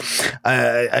it. Like,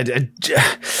 I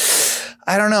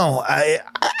don't know. I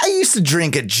used to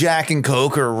drink a Jack and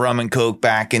Coke or a rum and Coke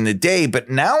back in the day, but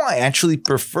now I actually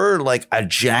prefer like a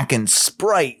Jack and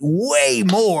Sprite way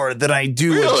more than I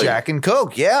do a Jack and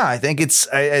Coke. Yeah, I think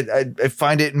I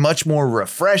find it much more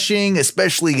refreshing,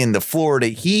 especially in the Florida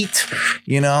heat.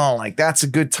 Like that's a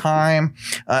good time.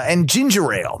 And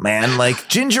ginger ale, man, like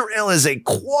ginger ale is a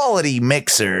quality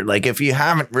mixer. Like if you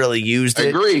haven't really used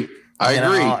it. I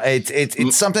agree.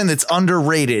 It's something that's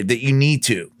underrated that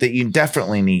you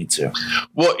definitely need to.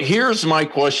 Well, here's my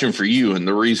question for you. And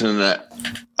the reason that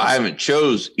I haven't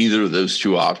chose either of those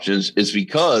 2 options is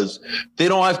because they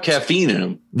don't have caffeine in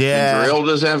them. Yeah. Ginger ale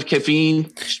doesn't have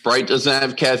caffeine. Sprite doesn't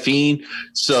have caffeine.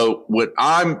 So when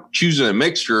I'm choosing a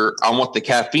mixture, I want the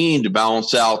caffeine to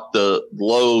balance out the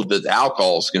load that the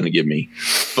alcohol is going to give me.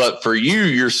 But for you,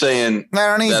 you're saying I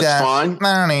don't need that's that. fine.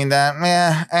 I don't need that.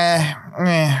 Yeah.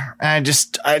 I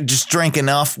just drink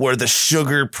enough where the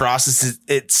sugar processes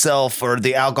itself, or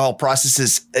the alcohol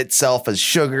processes itself as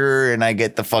sugar, and I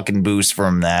get the fucking boost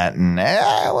from that. And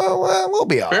we'll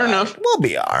be all right. Fair enough. We'll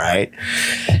be all right.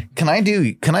 Can I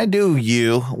do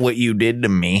you what you did to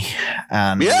me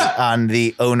on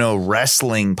the Ono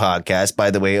Wrestling podcast?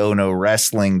 By the way,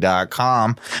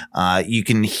 OnoWrestling.com. You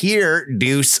can hear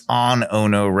Deuce on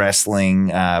Ono Wrestling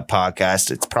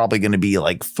podcast. It's probably going to be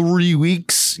like 3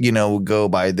 weeks, go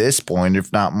by this point,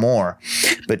 if not more.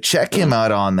 But check him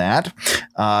out on that.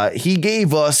 He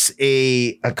gave us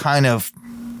a kind of,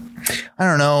 I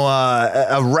don't know,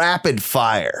 a rapid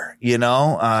fire, you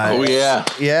know? Oh, yeah.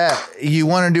 Yeah. You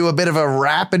want to do a bit of a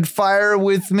rapid fire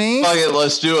with me? Okay,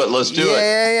 let's do it. Let's do it.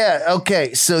 Yeah.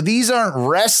 Okay. So these aren't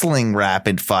wrestling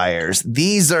rapid fires.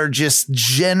 These are just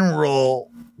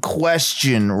general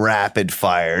question rapid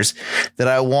fires that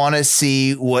I want to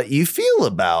see what you feel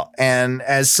about. And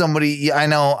as somebody, I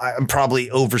know I'm probably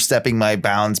overstepping my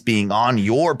bounds being on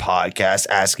your podcast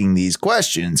asking these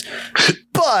questions,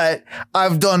 but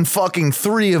I've done fucking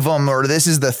 3 of them, or this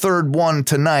is the 3rd one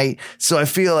tonight. So I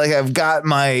feel like I've got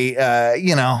my,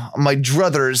 my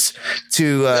druthers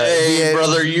to. Hey,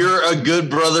 brother, you're a good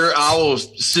brother. I will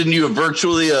send you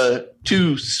virtually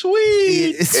too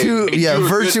sweet.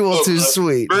 Virtual too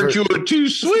sweet. Virtual too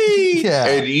sweet. Yeah.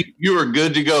 And you are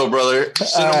good to go, brother.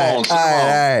 Send them on. All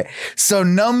right. So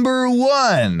number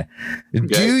 1,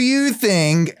 do you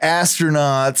think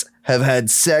astronauts have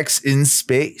had sex in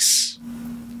space?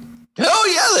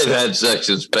 Hell yeah, they've had sex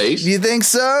in space. You think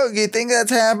so? You think that's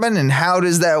happened? And how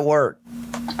does that work?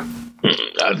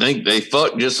 I think they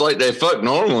fuck just like they fuck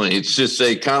normally. It's just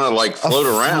they kind of like float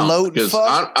around. Because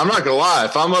I'm not gonna lie,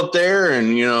 if I'm up there and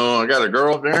I got a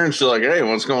girl up there and she's like, "Hey,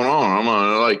 what's going on?" I'm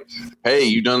gonna like, "Hey,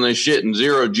 you done this shit in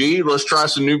 0G? Let's try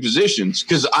some new positions."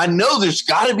 Because I know there's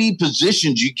got to be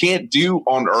positions you can't do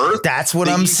on Earth. That's what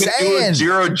I'm saying.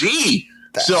 0G.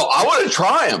 So I want to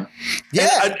try them.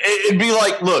 Yeah, it'd be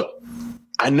like, look,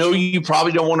 I know you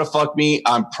probably don't want to fuck me.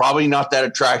 I'm probably not that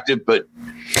attractive, but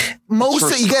most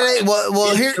of you gotta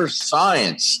well here for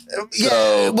science.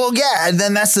 Yeah, and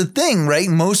then that's the thing, right?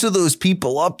 Most of those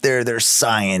people up there, they're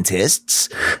scientists.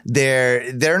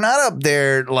 They're not up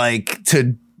there like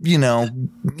to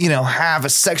have a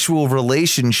sexual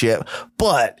relationship.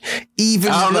 But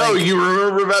even I don't know, you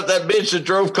remember about that bitch that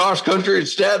drove cross country and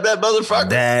stabbed that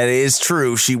motherfucker? That is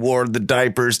true. She wore the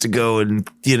diapers to go and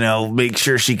make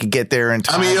sure she could get there in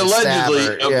time. I mean,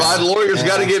 allegedly, my lawyer's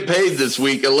got to get paid this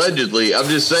week. Allegedly, I'm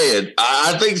just saying.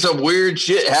 I think some weird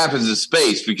shit happens in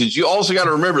space because you also got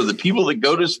to remember the people that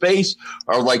go to space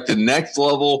are like the next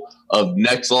level of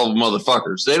next level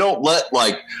motherfuckers. They don't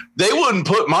they wouldn't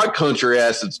put my country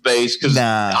ass in space because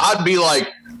I'd be like,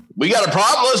 "We got a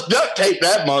problem. Let's duct tape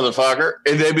that motherfucker."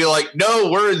 And they'd be like, "No,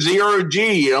 we're in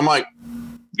 0G." And I'm like,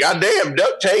 "Goddamn,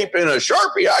 duct tape and a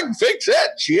Sharpie, I can fix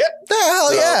that shit." The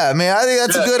hell yeah. I mean, I think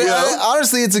that's a good,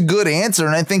 honestly, it's a good answer.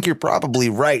 And I think you're probably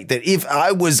right that if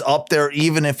I was up there,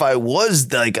 even if I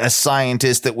was like a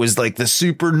scientist that was like the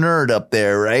super nerd up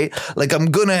there, right? Like, I'm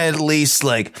going to at least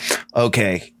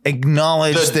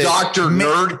acknowledge the that Dr.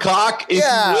 Nerdcock, if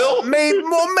you will. Maybe,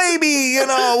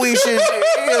 we should,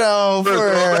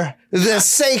 for the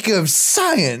sake of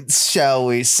science, shall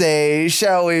we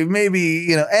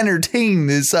maybe, entertain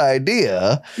this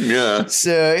idea. Yeah.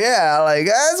 So,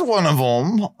 that's one of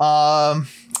them.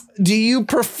 Do you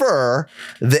prefer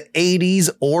the 80s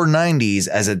or 90s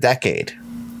as a decade?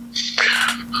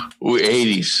 Ooh,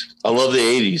 80s. I love the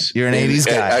 80s. You're an 80s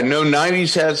guy. I know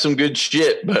 90s had some good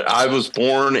shit, but I was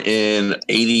born in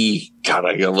 80. God,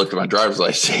 I gotta look at my driver's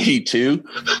license. 82.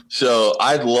 So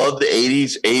I love the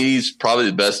 80s. 80s probably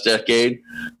the best decade.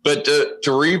 But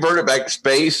to revert it back to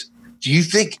space, do you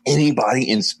think anybody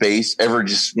in space ever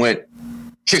just went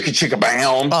chicka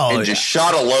bam and just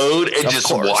shot a load and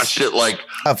watched it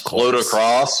float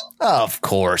across? Of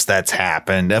course that's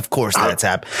happened. Those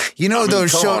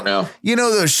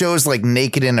shows like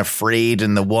Naked and Afraid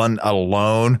and the one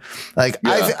Alone.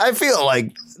 I feel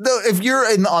like if you're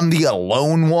on the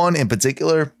Alone one in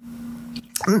particular,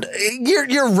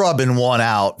 you're rubbing one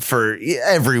out for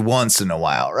every once in a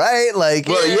while, right?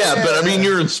 But I mean,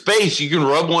 you're in space. You can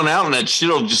rub one out, and that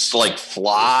shit'll just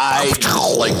fly,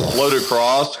 float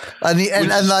across.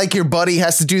 And like your buddy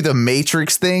has to do the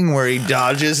Matrix thing where he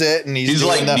dodges it, and he's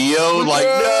like Neo, no,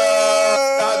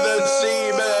 not the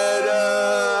semen.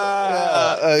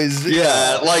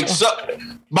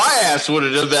 My ass would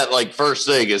have done that first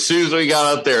thing. As soon as we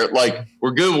got up there,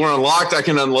 we're good, we're unlocked. I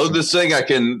can unload this thing. I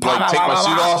can take my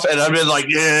suit off, and I've been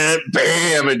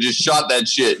bam, and just shot that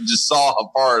shit. Just saw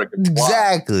how far it could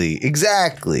fly.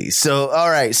 Exactly. So, all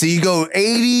right. So you go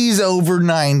 80s over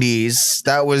 90s.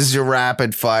 That was your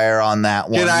rapid fire on that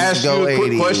one. Can I ask you a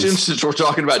quick question since we're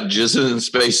talking about jizzing in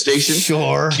space station?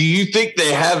 Sure. Do you think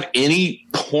they have any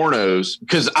pornos?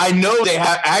 Because I know they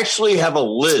actually have a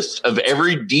list of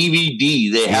every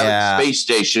DVD they have at the space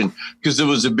station because it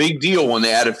was a big deal when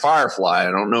they added Firefly. I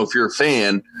don't know if you're a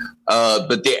fan,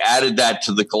 but they added that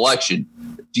to the collection.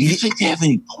 Do you think they have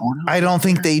any porn? I don't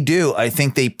think they do. I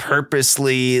think they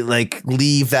purposely like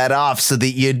leave that off so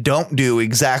that you don't do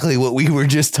exactly what we were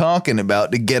just talking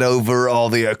about to get over all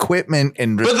the equipment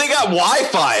and. But they got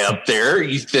Wi-Fi up there.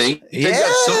 You think they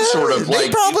got some sort of they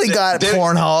probably got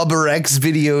Pornhub or X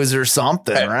videos or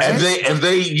something, right? Have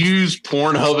they used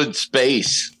Pornhub in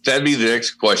space? That'd be the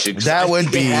next question. That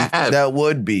would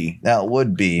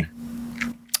be.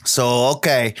 So,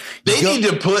 okay. They need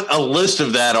to put a list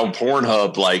of that on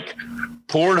Pornhub, like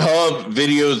Pornhub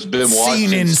videos been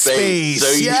watched in space. So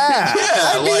yeah.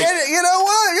 You know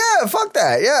what? Yeah, fuck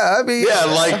that. Yeah, I mean. Yeah,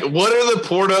 like what are the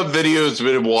Pornhub videos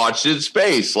been watched in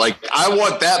space? Like, I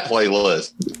want that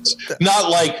playlist. Not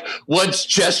like what's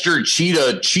Chester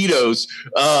Cheetos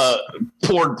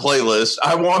porn playlist.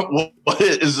 I want what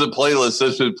is the playlist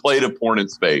that's been played of porn in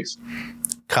space.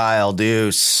 Kyle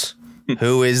Deuce.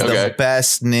 Who is the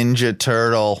best Ninja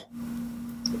Turtle?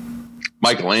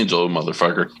 Michelangelo,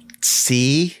 motherfucker.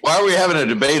 See? Why are we having a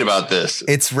debate about this?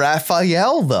 It's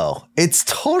Raphael, though. It's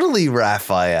totally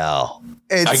Raphael.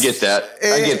 I get that.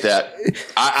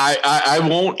 I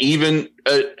won't even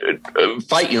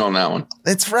fight you on that one.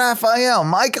 It's Raphael.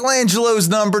 Michelangelo's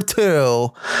number 2,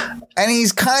 and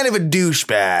he's kind of a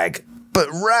douchebag, but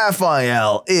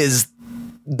Raphael is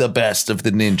the best of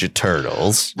the Ninja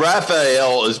Turtles.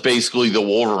 Raphael is basically the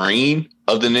Wolverine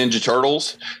of the Ninja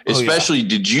Turtles. Especially,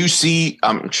 did you see,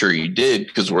 I'm sure you did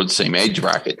because we're the same age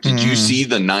bracket. Did you see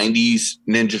the 90s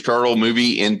Ninja Turtle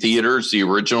movie in theaters, the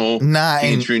original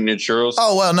Teenage Mutant Ninja Turtles?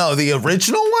 Oh, well, no, the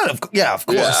original one? Of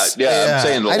course. Yeah, I'm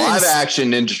saying the live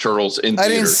action Ninja Turtles in theaters. I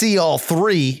didn't see all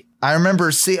 3. I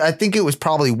remember I think it was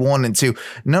probably 1 and 2.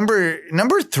 Number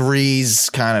 3's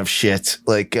kind of shit.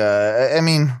 Like, I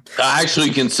mean, I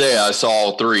actually can say I saw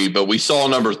all 3, but we saw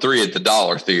number 3 at the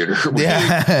Dollar Theater.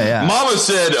 Yeah. Mama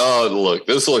said, look,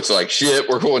 this looks like shit.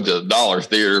 We're going to the Dollar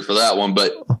Theater for that one.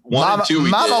 But 1 and 2,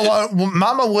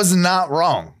 Mama was not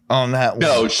wrong on that one.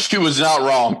 No, she was not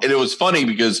wrong. And it was funny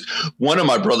because one of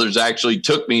my brothers actually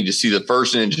took me to see the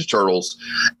first Ninja Turtles,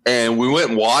 and we went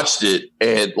and watched it.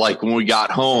 And like when we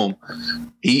got home,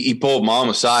 he pulled Mom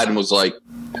aside and was like,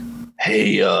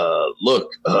 hey, look,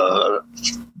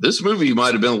 this movie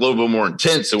might have been a little bit more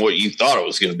intense than what you thought it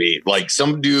was going to be. Like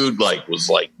some dude like was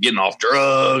like getting off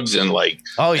drugs and like,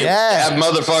 have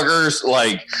motherfuckers.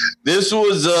 Like this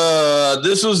was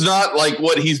not like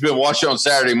what he's been watching on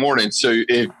Saturday morning. So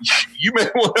if you may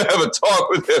want to have a talk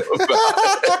with him about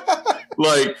it.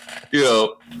 Like, you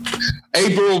know,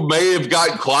 April may have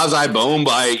gotten quasi-boned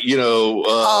by, you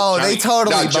know, they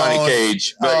totally not Johnny boned.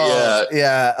 Cage, but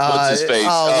what's his face?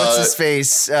 What's his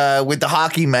face? With the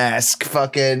hockey mask,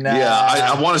 fucking.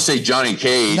 I want to say Johnny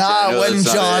Cage. No, it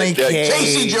wasn't Johnny Cage.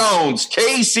 Casey Jones.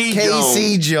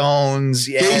 Casey Jones.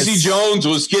 Yes. Casey Jones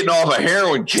was getting off a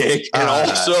heroin kick and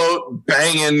also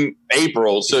banging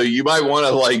April. So you might want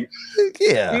to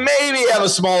maybe have a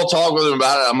small talk with him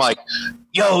about it. I'm like,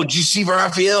 yo, did you see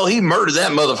Raphael? He murdered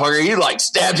that motherfucker. He like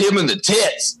stabbed him in the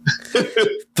tits.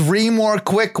 3 more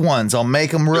quick ones. I'll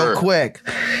make them real quick.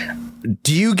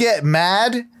 Do you get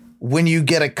mad when you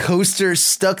get a coaster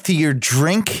stuck to your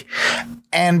drink?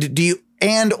 And do you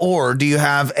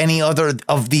have any other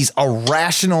of these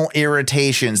irrational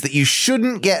irritations that you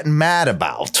shouldn't get mad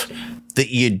about that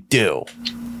you do?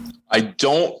 I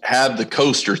don't have the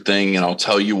coaster thing, and I'll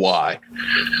tell you why.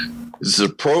 This is a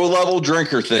pro level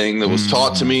drinker thing that was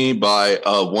taught to me by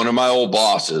one of my old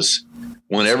bosses.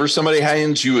 Whenever somebody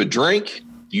hands you a drink,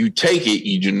 you take it.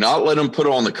 You do not let them put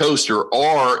it on the coaster.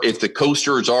 Or if the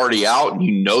coaster is already out and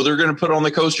you know they're going to put it on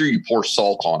the coaster, you pour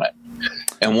salt on it.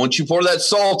 And once you pour that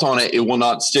salt on it, it will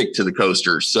not stick to the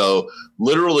coaster. So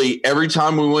literally every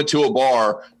time we went to a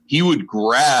bar, he would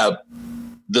grab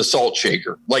the salt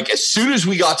shaker. Like as soon as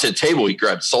we got to the table, he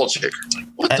grabbed the salt shaker. Like,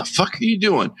 what the fuck are you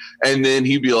doing? And then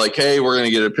he'd be like, hey, we're going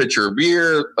to get a pitcher of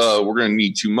beer. We're going to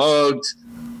need 2 mugs.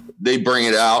 They bring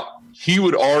it out. He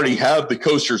would already have the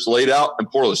coasters laid out and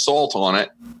pour the salt on it.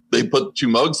 They put the 2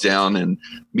 mugs down, and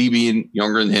me being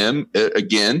younger than him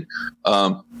again,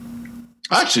 I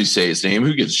actually say his name.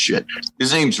 Who gives a shit?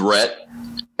 His name's Rhett.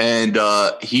 And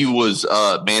he was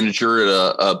a manager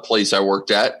at a place I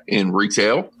worked at in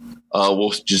retail.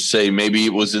 We'll just say maybe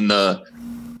it was in the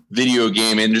video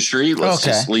game industry. Let's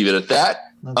just leave it at that.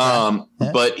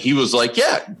 Okay. But he was like,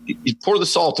 yeah, you pour the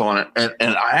salt on it.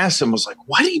 And I asked him, I was like,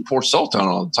 why do you pour salt on it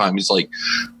all the time? He's like,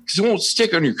 because it won't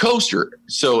stick on your coaster.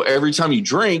 So every time you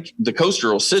drink, the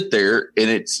coaster will sit there and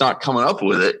it's not coming up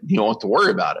with it. You don't have to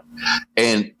worry about it.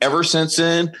 And ever since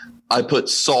then, I put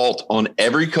salt on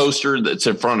every coaster that's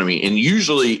in front of me. And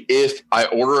usually if I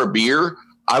order a beer,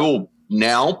 I will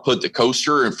now put the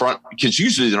coaster in front, because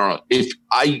usually they're not. If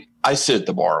I sit at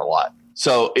the bar a lot,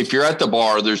 So if you're at the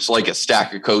bar, there's like a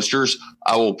stack of coasters.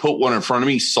 I will put one in front of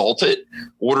me, salt it,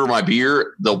 order my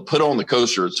beer. They'll put on the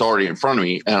coaster. It's already in front of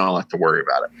me, and I don't have to worry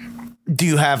about it. Do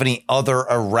you have any other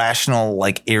irrational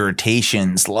like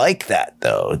irritations like that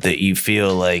though, that you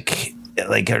feel like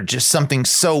are just something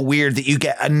so weird that you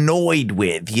get annoyed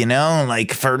with, you know,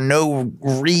 like for no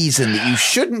reason that you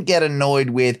shouldn't get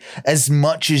annoyed with as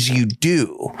much as you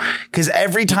do? Because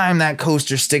every time that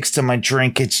coaster sticks to my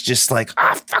drink, it's just like,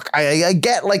 fuck, I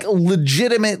get like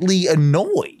legitimately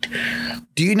annoyed.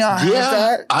 Do you not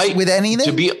have that with anything?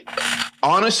 To be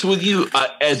honest with you,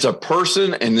 as a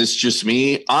person, and this is just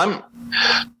me, I'm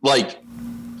like,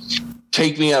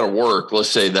 take me out of work, let's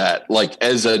say that, like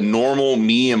as a normal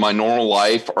me in my normal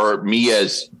life, or me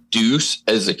as Deuce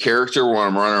as a character when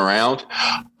I'm running around,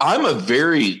 I'm a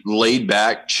very laid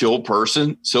back, chill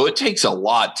person. So it takes a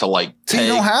lot to like so you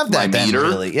don't have that then,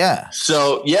 really. Yeah.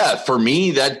 So yeah, for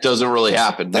me, that doesn't really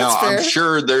happen. That's fair. I'm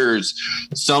sure there's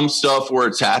some stuff where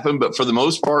it's happened, but for the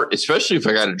most part, especially if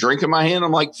I got a drink in my hand,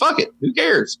 I'm like, fuck it. Who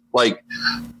cares? Like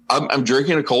I'm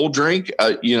drinking a cold drink,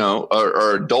 you know,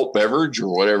 or adult beverage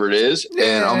or whatever it is.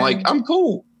 And I'm like, I'm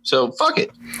cool. So fuck it.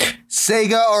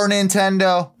 Sega or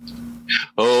Nintendo?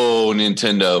 Oh,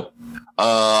 Nintendo.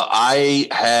 I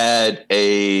had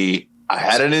a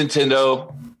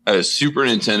Nintendo, a Super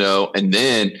Nintendo, and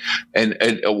then, and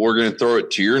we're going to throw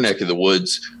it to your neck of the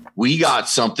woods. We got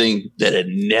something that had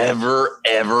never,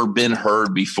 ever been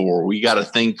heard before. We got a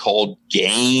thing called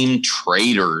Game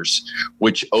Traders,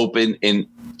 which opened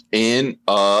in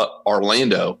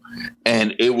Orlando.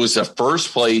 And it was the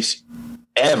first place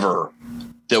ever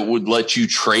that would let you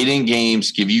trade in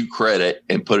games, give you credit,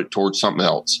 and put it towards something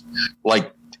else.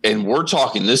 Like, and we're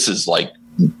talking, this is like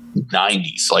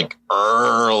 90s, like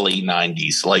early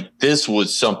 90s. Like this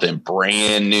was something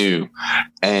brand new.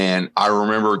 And I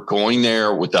remember going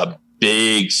there with a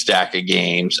big stack of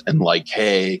games and like,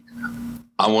 hey,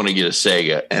 I want to get a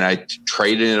Sega. And I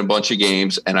traded in a bunch of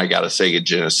games and I got a Sega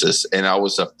Genesis. And I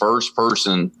was the first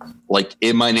person, like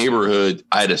in my neighborhood,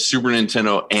 I had a Super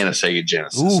Nintendo and a Sega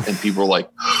Genesis. Oof. And people were like,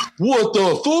 what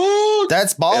the fuck?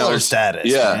 That's baller status,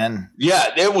 yeah, man.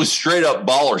 Yeah, it was straight up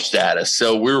baller status.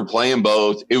 So we were playing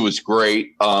both. It was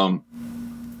great.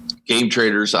 Game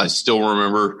Traders, I still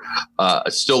remember. I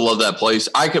still love that place.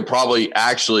 I could probably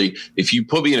actually, if you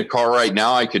put me in a car right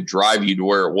now, I could drive you to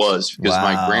where it was because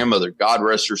my grandmother, God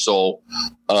rest her soul,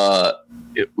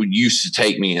 used to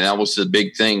take me, and that was the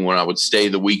big thing when I would stay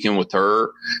the weekend with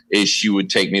her. Is she would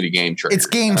take me to Game Traders. It's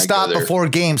GameStop before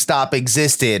GameStop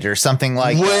existed, or something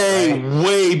like that. Right?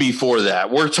 Way before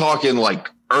that. We're talking like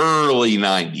early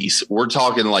 90s. We're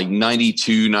talking like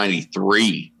 92,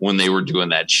 93 when they were doing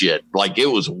that shit. Like it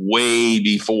was way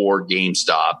before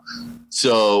GameStop.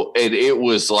 So, and it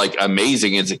was like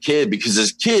amazing as a kid, because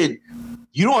as a kid,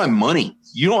 you don't have money.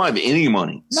 You don't have any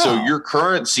money. No. So your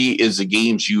currency is the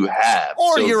games you have.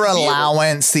 Or so your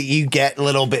allowance that you get a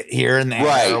little bit here and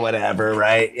there or whatever,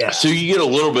 right? Yeah. So you get a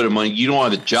little bit of money. You don't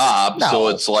have a job. No. So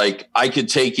it's like I could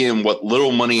take in what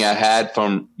little money I had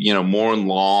from, you know, mowing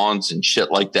lawns and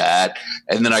shit like that.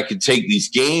 And then I could take these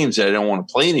games that I don't want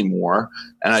to play anymore,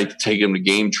 and I could take them to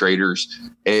Game Traders.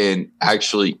 And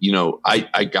actually, you know,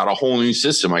 I got a whole new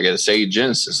system. I got a Sega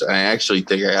Genesis. And I actually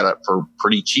think I got it for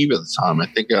pretty cheap at the time. I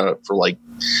think I got it for like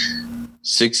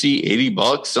 $60,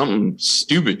 $80, something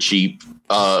stupid cheap.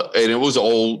 And it was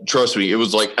old. Trust me, it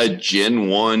was like a Gen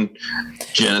 1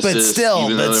 Genesis. But still,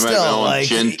 like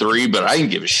Gen 3, but I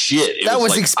didn't give a shit. That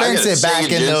was like, expensive back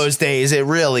in those days. It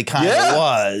really kind of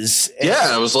was.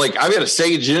 Yeah, it was like, I got a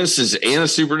Sega Genesis and a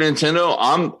Super Nintendo.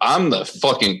 I'm the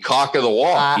fucking cock of the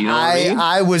walk. You know what I mean?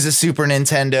 I was a Super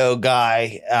Nintendo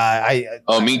guy.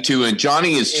 Me too. And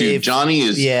Johnny is too. Johnny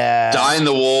is die in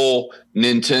the wool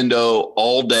Nintendo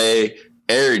all day,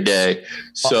 every day.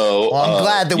 So I'm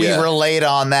glad that we relate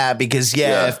on that, because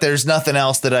if there's nothing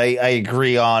else that I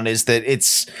agree on, is that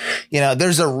it's, you know,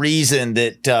 there's a reason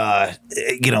that,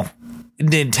 you know,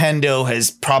 Nintendo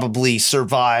has probably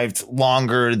survived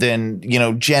longer than, you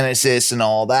know, Genesis and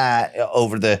all that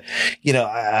over the, you know,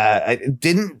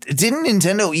 didn't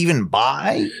Nintendo even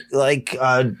buy like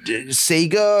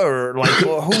Sega, or like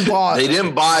who bought? They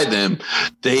didn't buy them.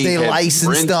 They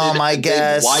licensed them, I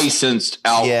guess. They licensed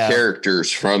out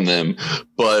characters from them.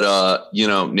 But, you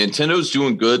know, Nintendo's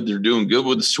doing good. They're doing good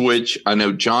with the Switch. I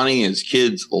know Johnny and his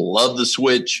kids love the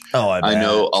Switch. Oh, I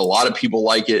know a lot of people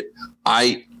like it.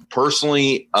 I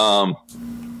personally, and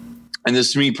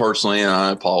this is me personally, and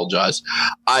I apologize,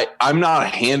 I'm not a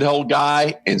handheld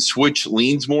guy, and Switch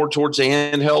leans more towards a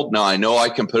handheld. Now, I know I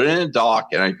can put it in a dock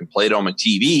and I can play it on my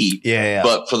TV,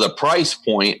 but for the price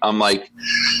point, I'm like,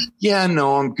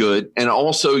 no, I'm good. And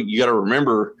also, you got to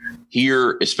remember,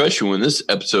 here, especially when this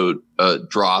episode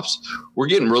drops, we're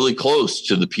getting really close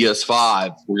to the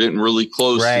PS5. We're getting really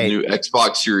close to the new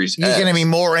Xbox Series X. You're going to be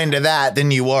more into that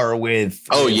than you are with.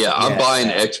 I'm buying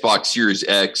Xbox Series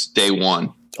X day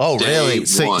one. Oh, really?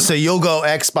 So you'll go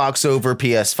Xbox over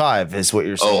PS5 is what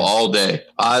you're saying? Oh, all day.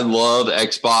 I love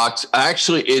Xbox.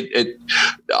 Actually,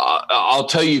 I'll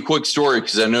tell you a quick story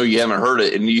because I know you haven't heard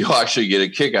it and you'll actually get a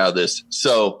kick out of this.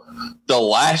 So the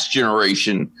last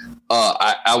generation,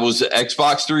 I was an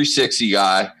Xbox 360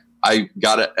 guy. I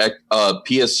got a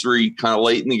PS3 kind of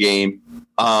late in the game.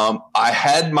 I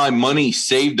had my money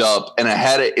saved up and I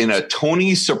had it in a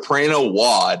Tony Soprano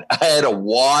wad. I had a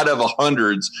wad of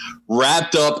 100s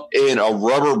wrapped up in a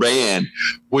rubber band,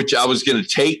 which I was going to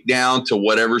take down to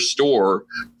whatever store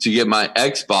to get my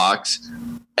Xbox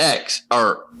X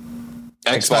or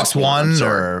Xbox One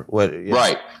or what? Yeah.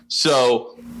 Right.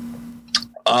 So,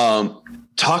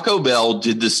 Taco Bell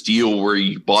did this deal where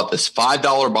you bought this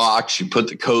 $5 box, you put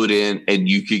the code in, and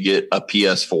you could get a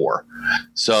PS4.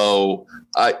 So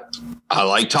I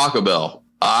like Taco Bell.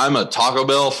 I'm a Taco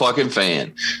Bell fucking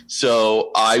fan. So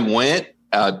I went,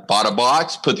 bought a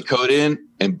box, put the code in,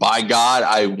 and by God,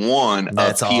 I won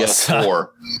a PS4.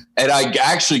 And I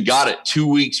actually got it 2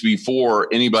 weeks before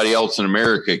anybody else in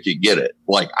America could get it.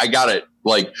 Like I got it.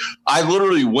 Like I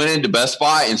literally went into Best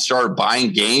Buy and started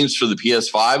buying games for the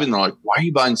PS5 and they're like, why are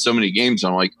you buying so many games? And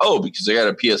I'm like, oh, because I got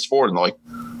a PS4. And they're like,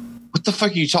 what the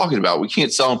fuck are you talking about? We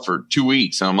can't sell them for 2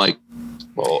 weeks. And I'm like,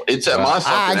 well, it's at my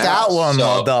fucking I got house. one, So,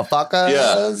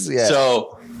 motherfuckers. Yeah.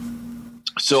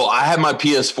 So I had my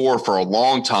PS4 for a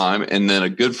long time. And then a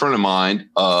good friend of mine,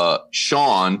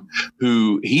 Sean,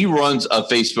 he runs a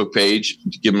Facebook page,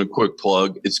 to give him a quick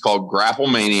plug. It's called Grapple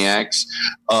Maniacs.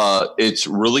 It's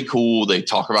really cool. They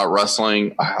talk about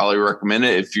wrestling. I highly recommend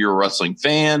it if you're a wrestling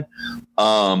fan.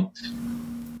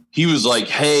 He was like,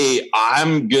 hey,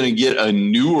 I'm going to get a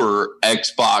newer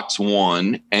Xbox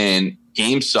One and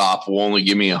GameStop will only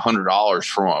give me $100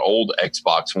 for my old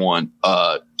Xbox One.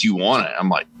 Do you want it? I'm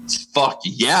like, fuck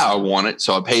yeah, I want it.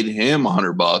 So I paid him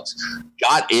 $100,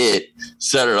 got it,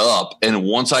 set it up. And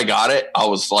once I got it, I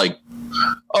was like,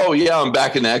 oh yeah, I'm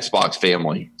back in the Xbox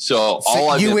family. So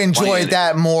you enjoyed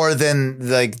that more than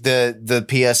like the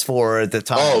PS4 at the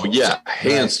time. Oh yeah,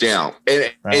 hands down.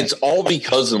 And it's all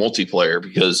because of multiplayer,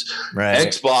 because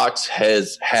Xbox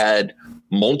has had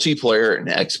multiplayer and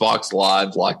Xbox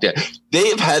Live lockdown.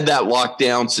 They've had that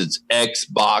lockdown since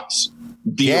Xbox,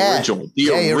 original.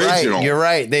 You're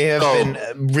right. They have been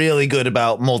really good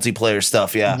about multiplayer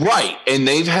stuff. Yeah. Right. And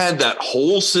they've had that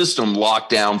whole system locked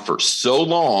down for so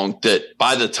long that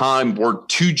by the time we're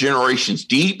 2 generations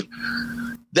deep,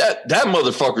 that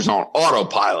motherfucker's on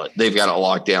autopilot. They've got it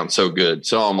locked down so good.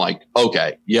 So I'm like,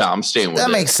 okay, yeah, I'm staying with it.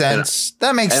 That makes sense.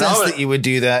 That makes sense that you would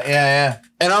do that. Yeah.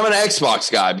 And I'm an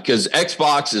Xbox guy because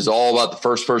Xbox is all about the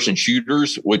first person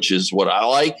shooters, which is what I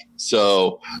like.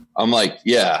 So I'm like,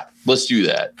 yeah, let's do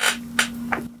that.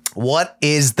 What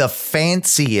is the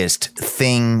fanciest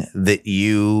thing that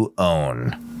you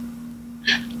own?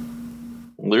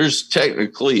 There's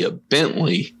technically a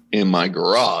Bentley in my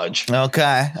garage.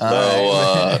 Okay.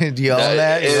 So, do you own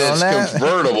that? It's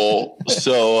convertible.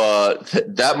 So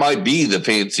that might be the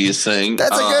fanciest thing.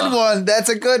 That's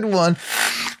a good one.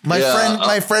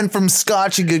 My friend from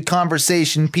Scotch A Good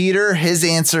Conversation, Peter, his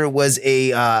answer was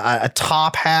a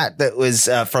top hat that was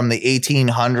from the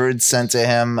 1800s sent to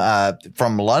him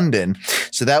from London.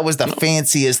 So that was the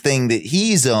fanciest thing that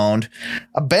he's owned.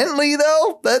 A Bentley,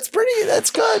 though, that's good.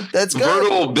 That's good.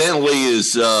 Convertible Bentley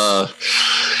is not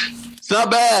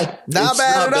bad. Not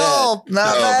bad at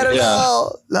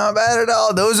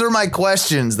all. Those are my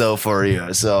questions, though, for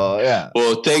you. So, yeah.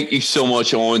 Well, thank you so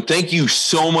much, Owen. Thank you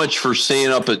so much for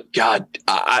staying up at God.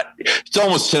 It's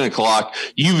almost 10 o'clock.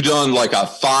 You've done like a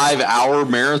 5-hour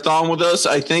marathon with us,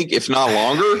 I think, if not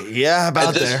longer. Yeah,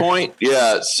 about at this point.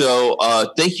 Yeah. So,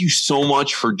 thank you so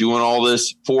much for doing all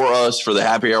this for us for the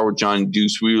Happy Hour with Johnny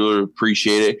Deuce. We really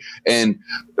appreciate it. And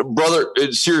brother,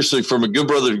 seriously, from a good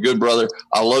brother to good brother,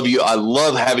 I love you. I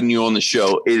love having you on the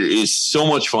show. It is so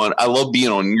much fun. I love being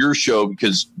on your show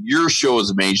because your show is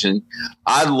amazing.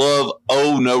 I love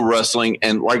Oh No Wrestling.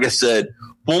 And like I said,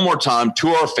 one more time to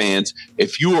our fans,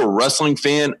 if you are a wrestling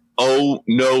fan, Oh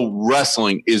No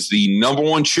Wrestling is the number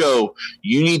one show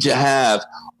you need to have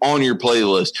on your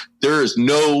playlist. There is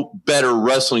no better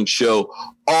wrestling show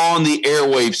on the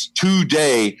airwaves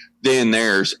today than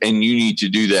theirs, and you need to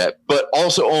do that. But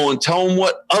also, Owen, tell them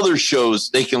what other shows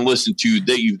they can listen to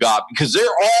that you've got, because they're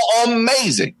all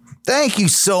amazing. Thank you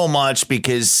so much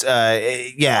because,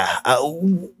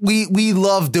 we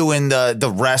love doing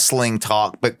the wrestling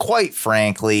talk, but quite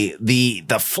frankly, the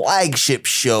flagship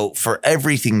show for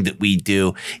everything that we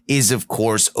do is, of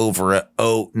course, over at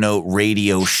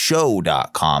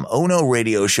OhNoRadioShow.com. Oh No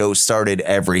Radio Show started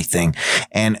everything,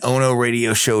 and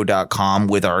OhNoRadioShow.com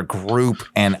with our group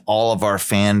and all of our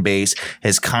fan base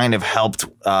has kind of helped,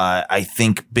 I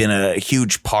think, been a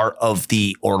huge part of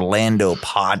the Orlando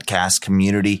podcast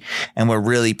community. And we're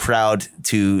really proud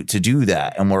to do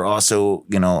that. And we're also,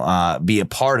 be a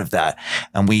part of that.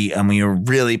 And we are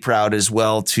really proud as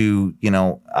well to,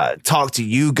 talk to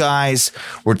you guys.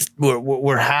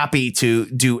 We're happy to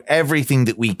do everything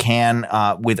that we can,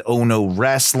 with Oh No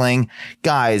Wrestling.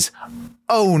 Guys,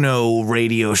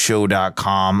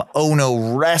 OhNoRadioShow.com,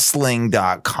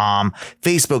 OhNoWrestling.com,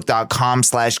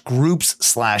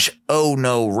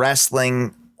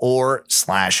 Facebook.com/groups/OhNoWrestling or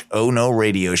 /Oh No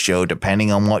Radio Show,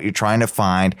 depending on what you're trying to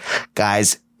find.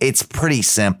 Guys, it's pretty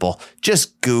simple.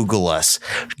 Just Google us.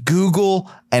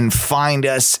 Google and find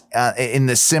us in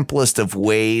the simplest of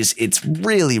ways. It's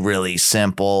really, really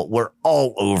simple. We're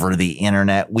all over the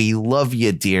internet. We love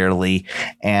you dearly.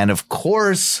 And of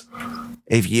course,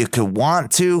 if you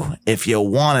want to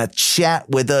chat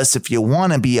with us, if you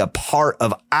want to be a part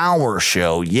of our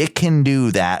show, you can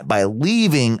do that by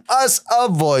leaving us a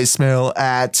voicemail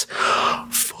at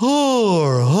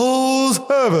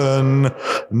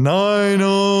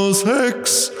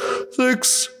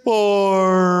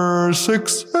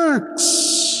 407-906-6466.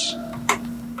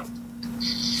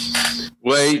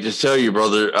 Wait to tell you,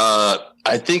 brother.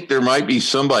 I think there might be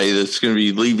somebody that's going to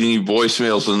be leaving you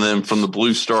voicemails and them from the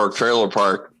Blue Star Trailer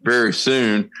Park very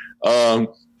soon,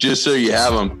 just so you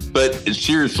have them. But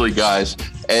seriously, guys,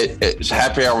 it's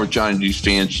Happy Hour with Johnny Deuce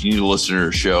fans. You need to listen to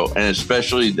our show, and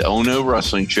especially the Oh No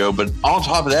Wrestling Show. But on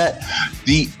top of that,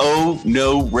 the Oh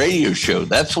No Radio Show.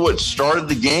 That's what started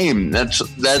the game. That's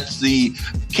the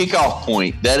kickoff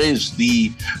point. That is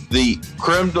the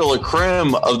creme de la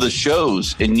creme of the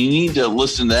shows, and you need to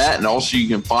listen to that. And also, you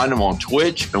can find them on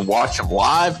Twitch and watch them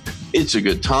live. It's a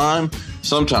good time.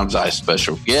 Sometimes I have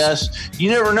special guests. You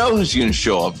never know who's going to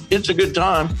show up. It's a good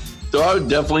time. So I would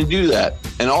definitely do that.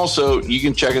 And also, you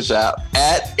can check us out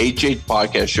at HH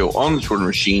Podcast Show on the Twitter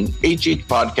machine,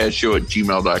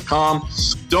 hhpodcastshow@gmail.com.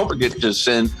 Don't forget to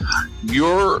send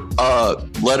your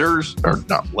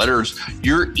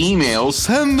your emails.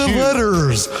 Send the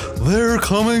letters. They're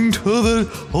coming to the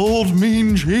old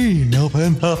Mean Gene up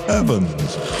in the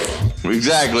heavens.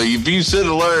 Exactly. If you send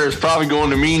a letter, it's probably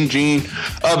going to Mean Gene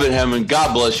up in heaven.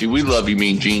 God bless you. We love you,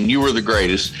 Mean Gene. You were the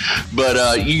greatest. But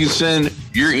you can send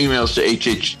your emails to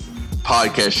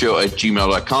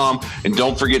hhpodcastshow@gmail.com. And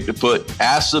don't forget to put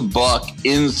Ask the Buck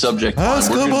in the subject line.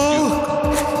 Ask the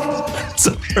Buck. I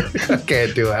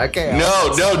can't do it. I can't.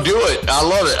 No, do it. I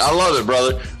love it,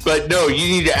 brother. But no, you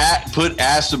need to put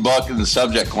Ask the Buck in the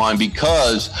subject line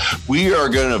because we are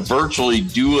going to virtually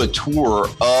do a tour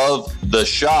of the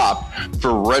shop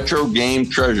for Retro Game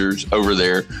Treasures over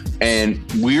there. And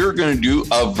we're going to do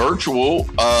a virtual,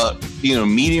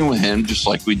 meeting with him, just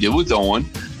like we did with Owen.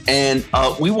 And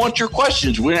we want your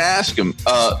questions. We're going to ask him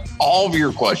all of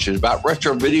your questions about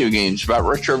retro video games, about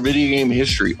retro video game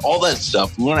history, all that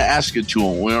stuff. We want to ask it to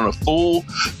him. We want a full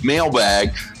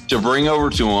mailbag to bring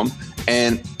over to him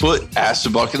and put Ask the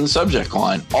Buck in the subject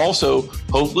line. Also,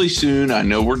 hopefully soon, I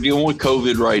know we're dealing with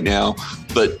COVID right now,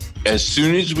 but as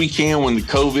soon as we can, when the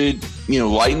COVID,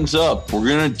 lightens up, we're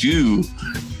going to do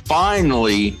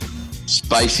finally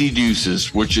Spicy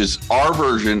Deuces, which is our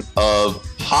version of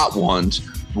Hot Ones,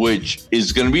 which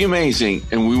is going to be amazing.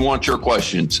 And we want your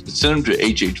questions. Send them to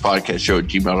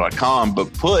hhpodcastshow@gmail.com,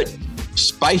 but put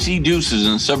Spicy Deuces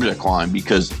in the subject line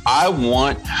because I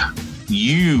want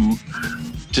you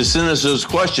to send us those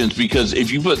questions, because if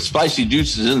you put Spicy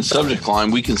Deuces in the subject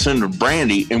line, we can send them to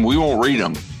Brandy and we won't read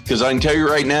them. Because I can tell you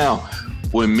right now,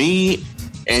 when me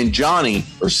and Johnny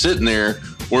are sitting there,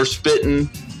 we're spitting,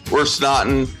 we're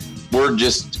snotting, we're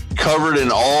just covered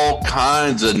in all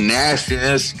kinds of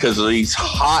nastiness because of these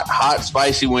hot,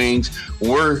 spicy wings.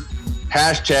 We're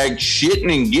hashtag shitting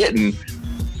and getting.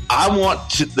 I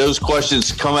want those questions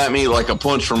to come at me like a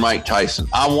punch from Mike Tyson.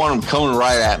 I want them coming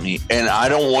right at me, and I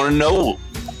don't want to know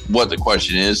what the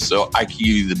question is, so I can give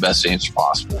you the best answer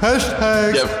possible.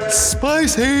 Hashtag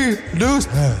Spicy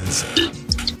Deuces.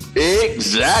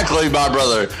 Exactly, my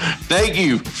brother. Thank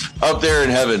you up there in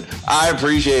heaven. I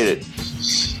appreciate it.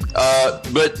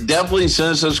 But definitely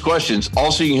send us those questions.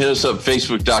 Also, you can hit us up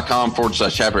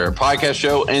Facebook.com/Happy Hour Podcast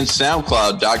Show and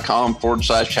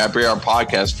SoundCloud.com/Happy Hour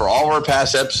Podcast for all of our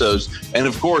past episodes. And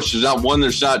of course, there's not one,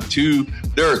 there's not two,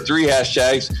 there are 3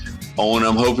 hashtags Owen,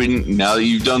 I'm hoping now that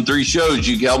you've done 3 shows,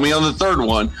 you can help me on the third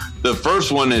one. The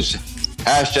first one is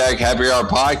hashtag Happy Hour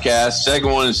Podcast. Second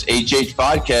one is HH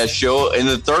Podcast Show. And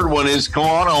the third one is, come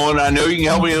on, Owen, I know you can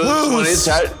help me on this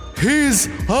one. He's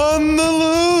on the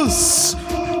loose.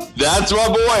 That's my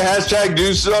boy. Hashtag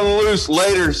Deuces on the Loose.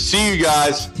 Later. See you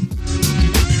guys.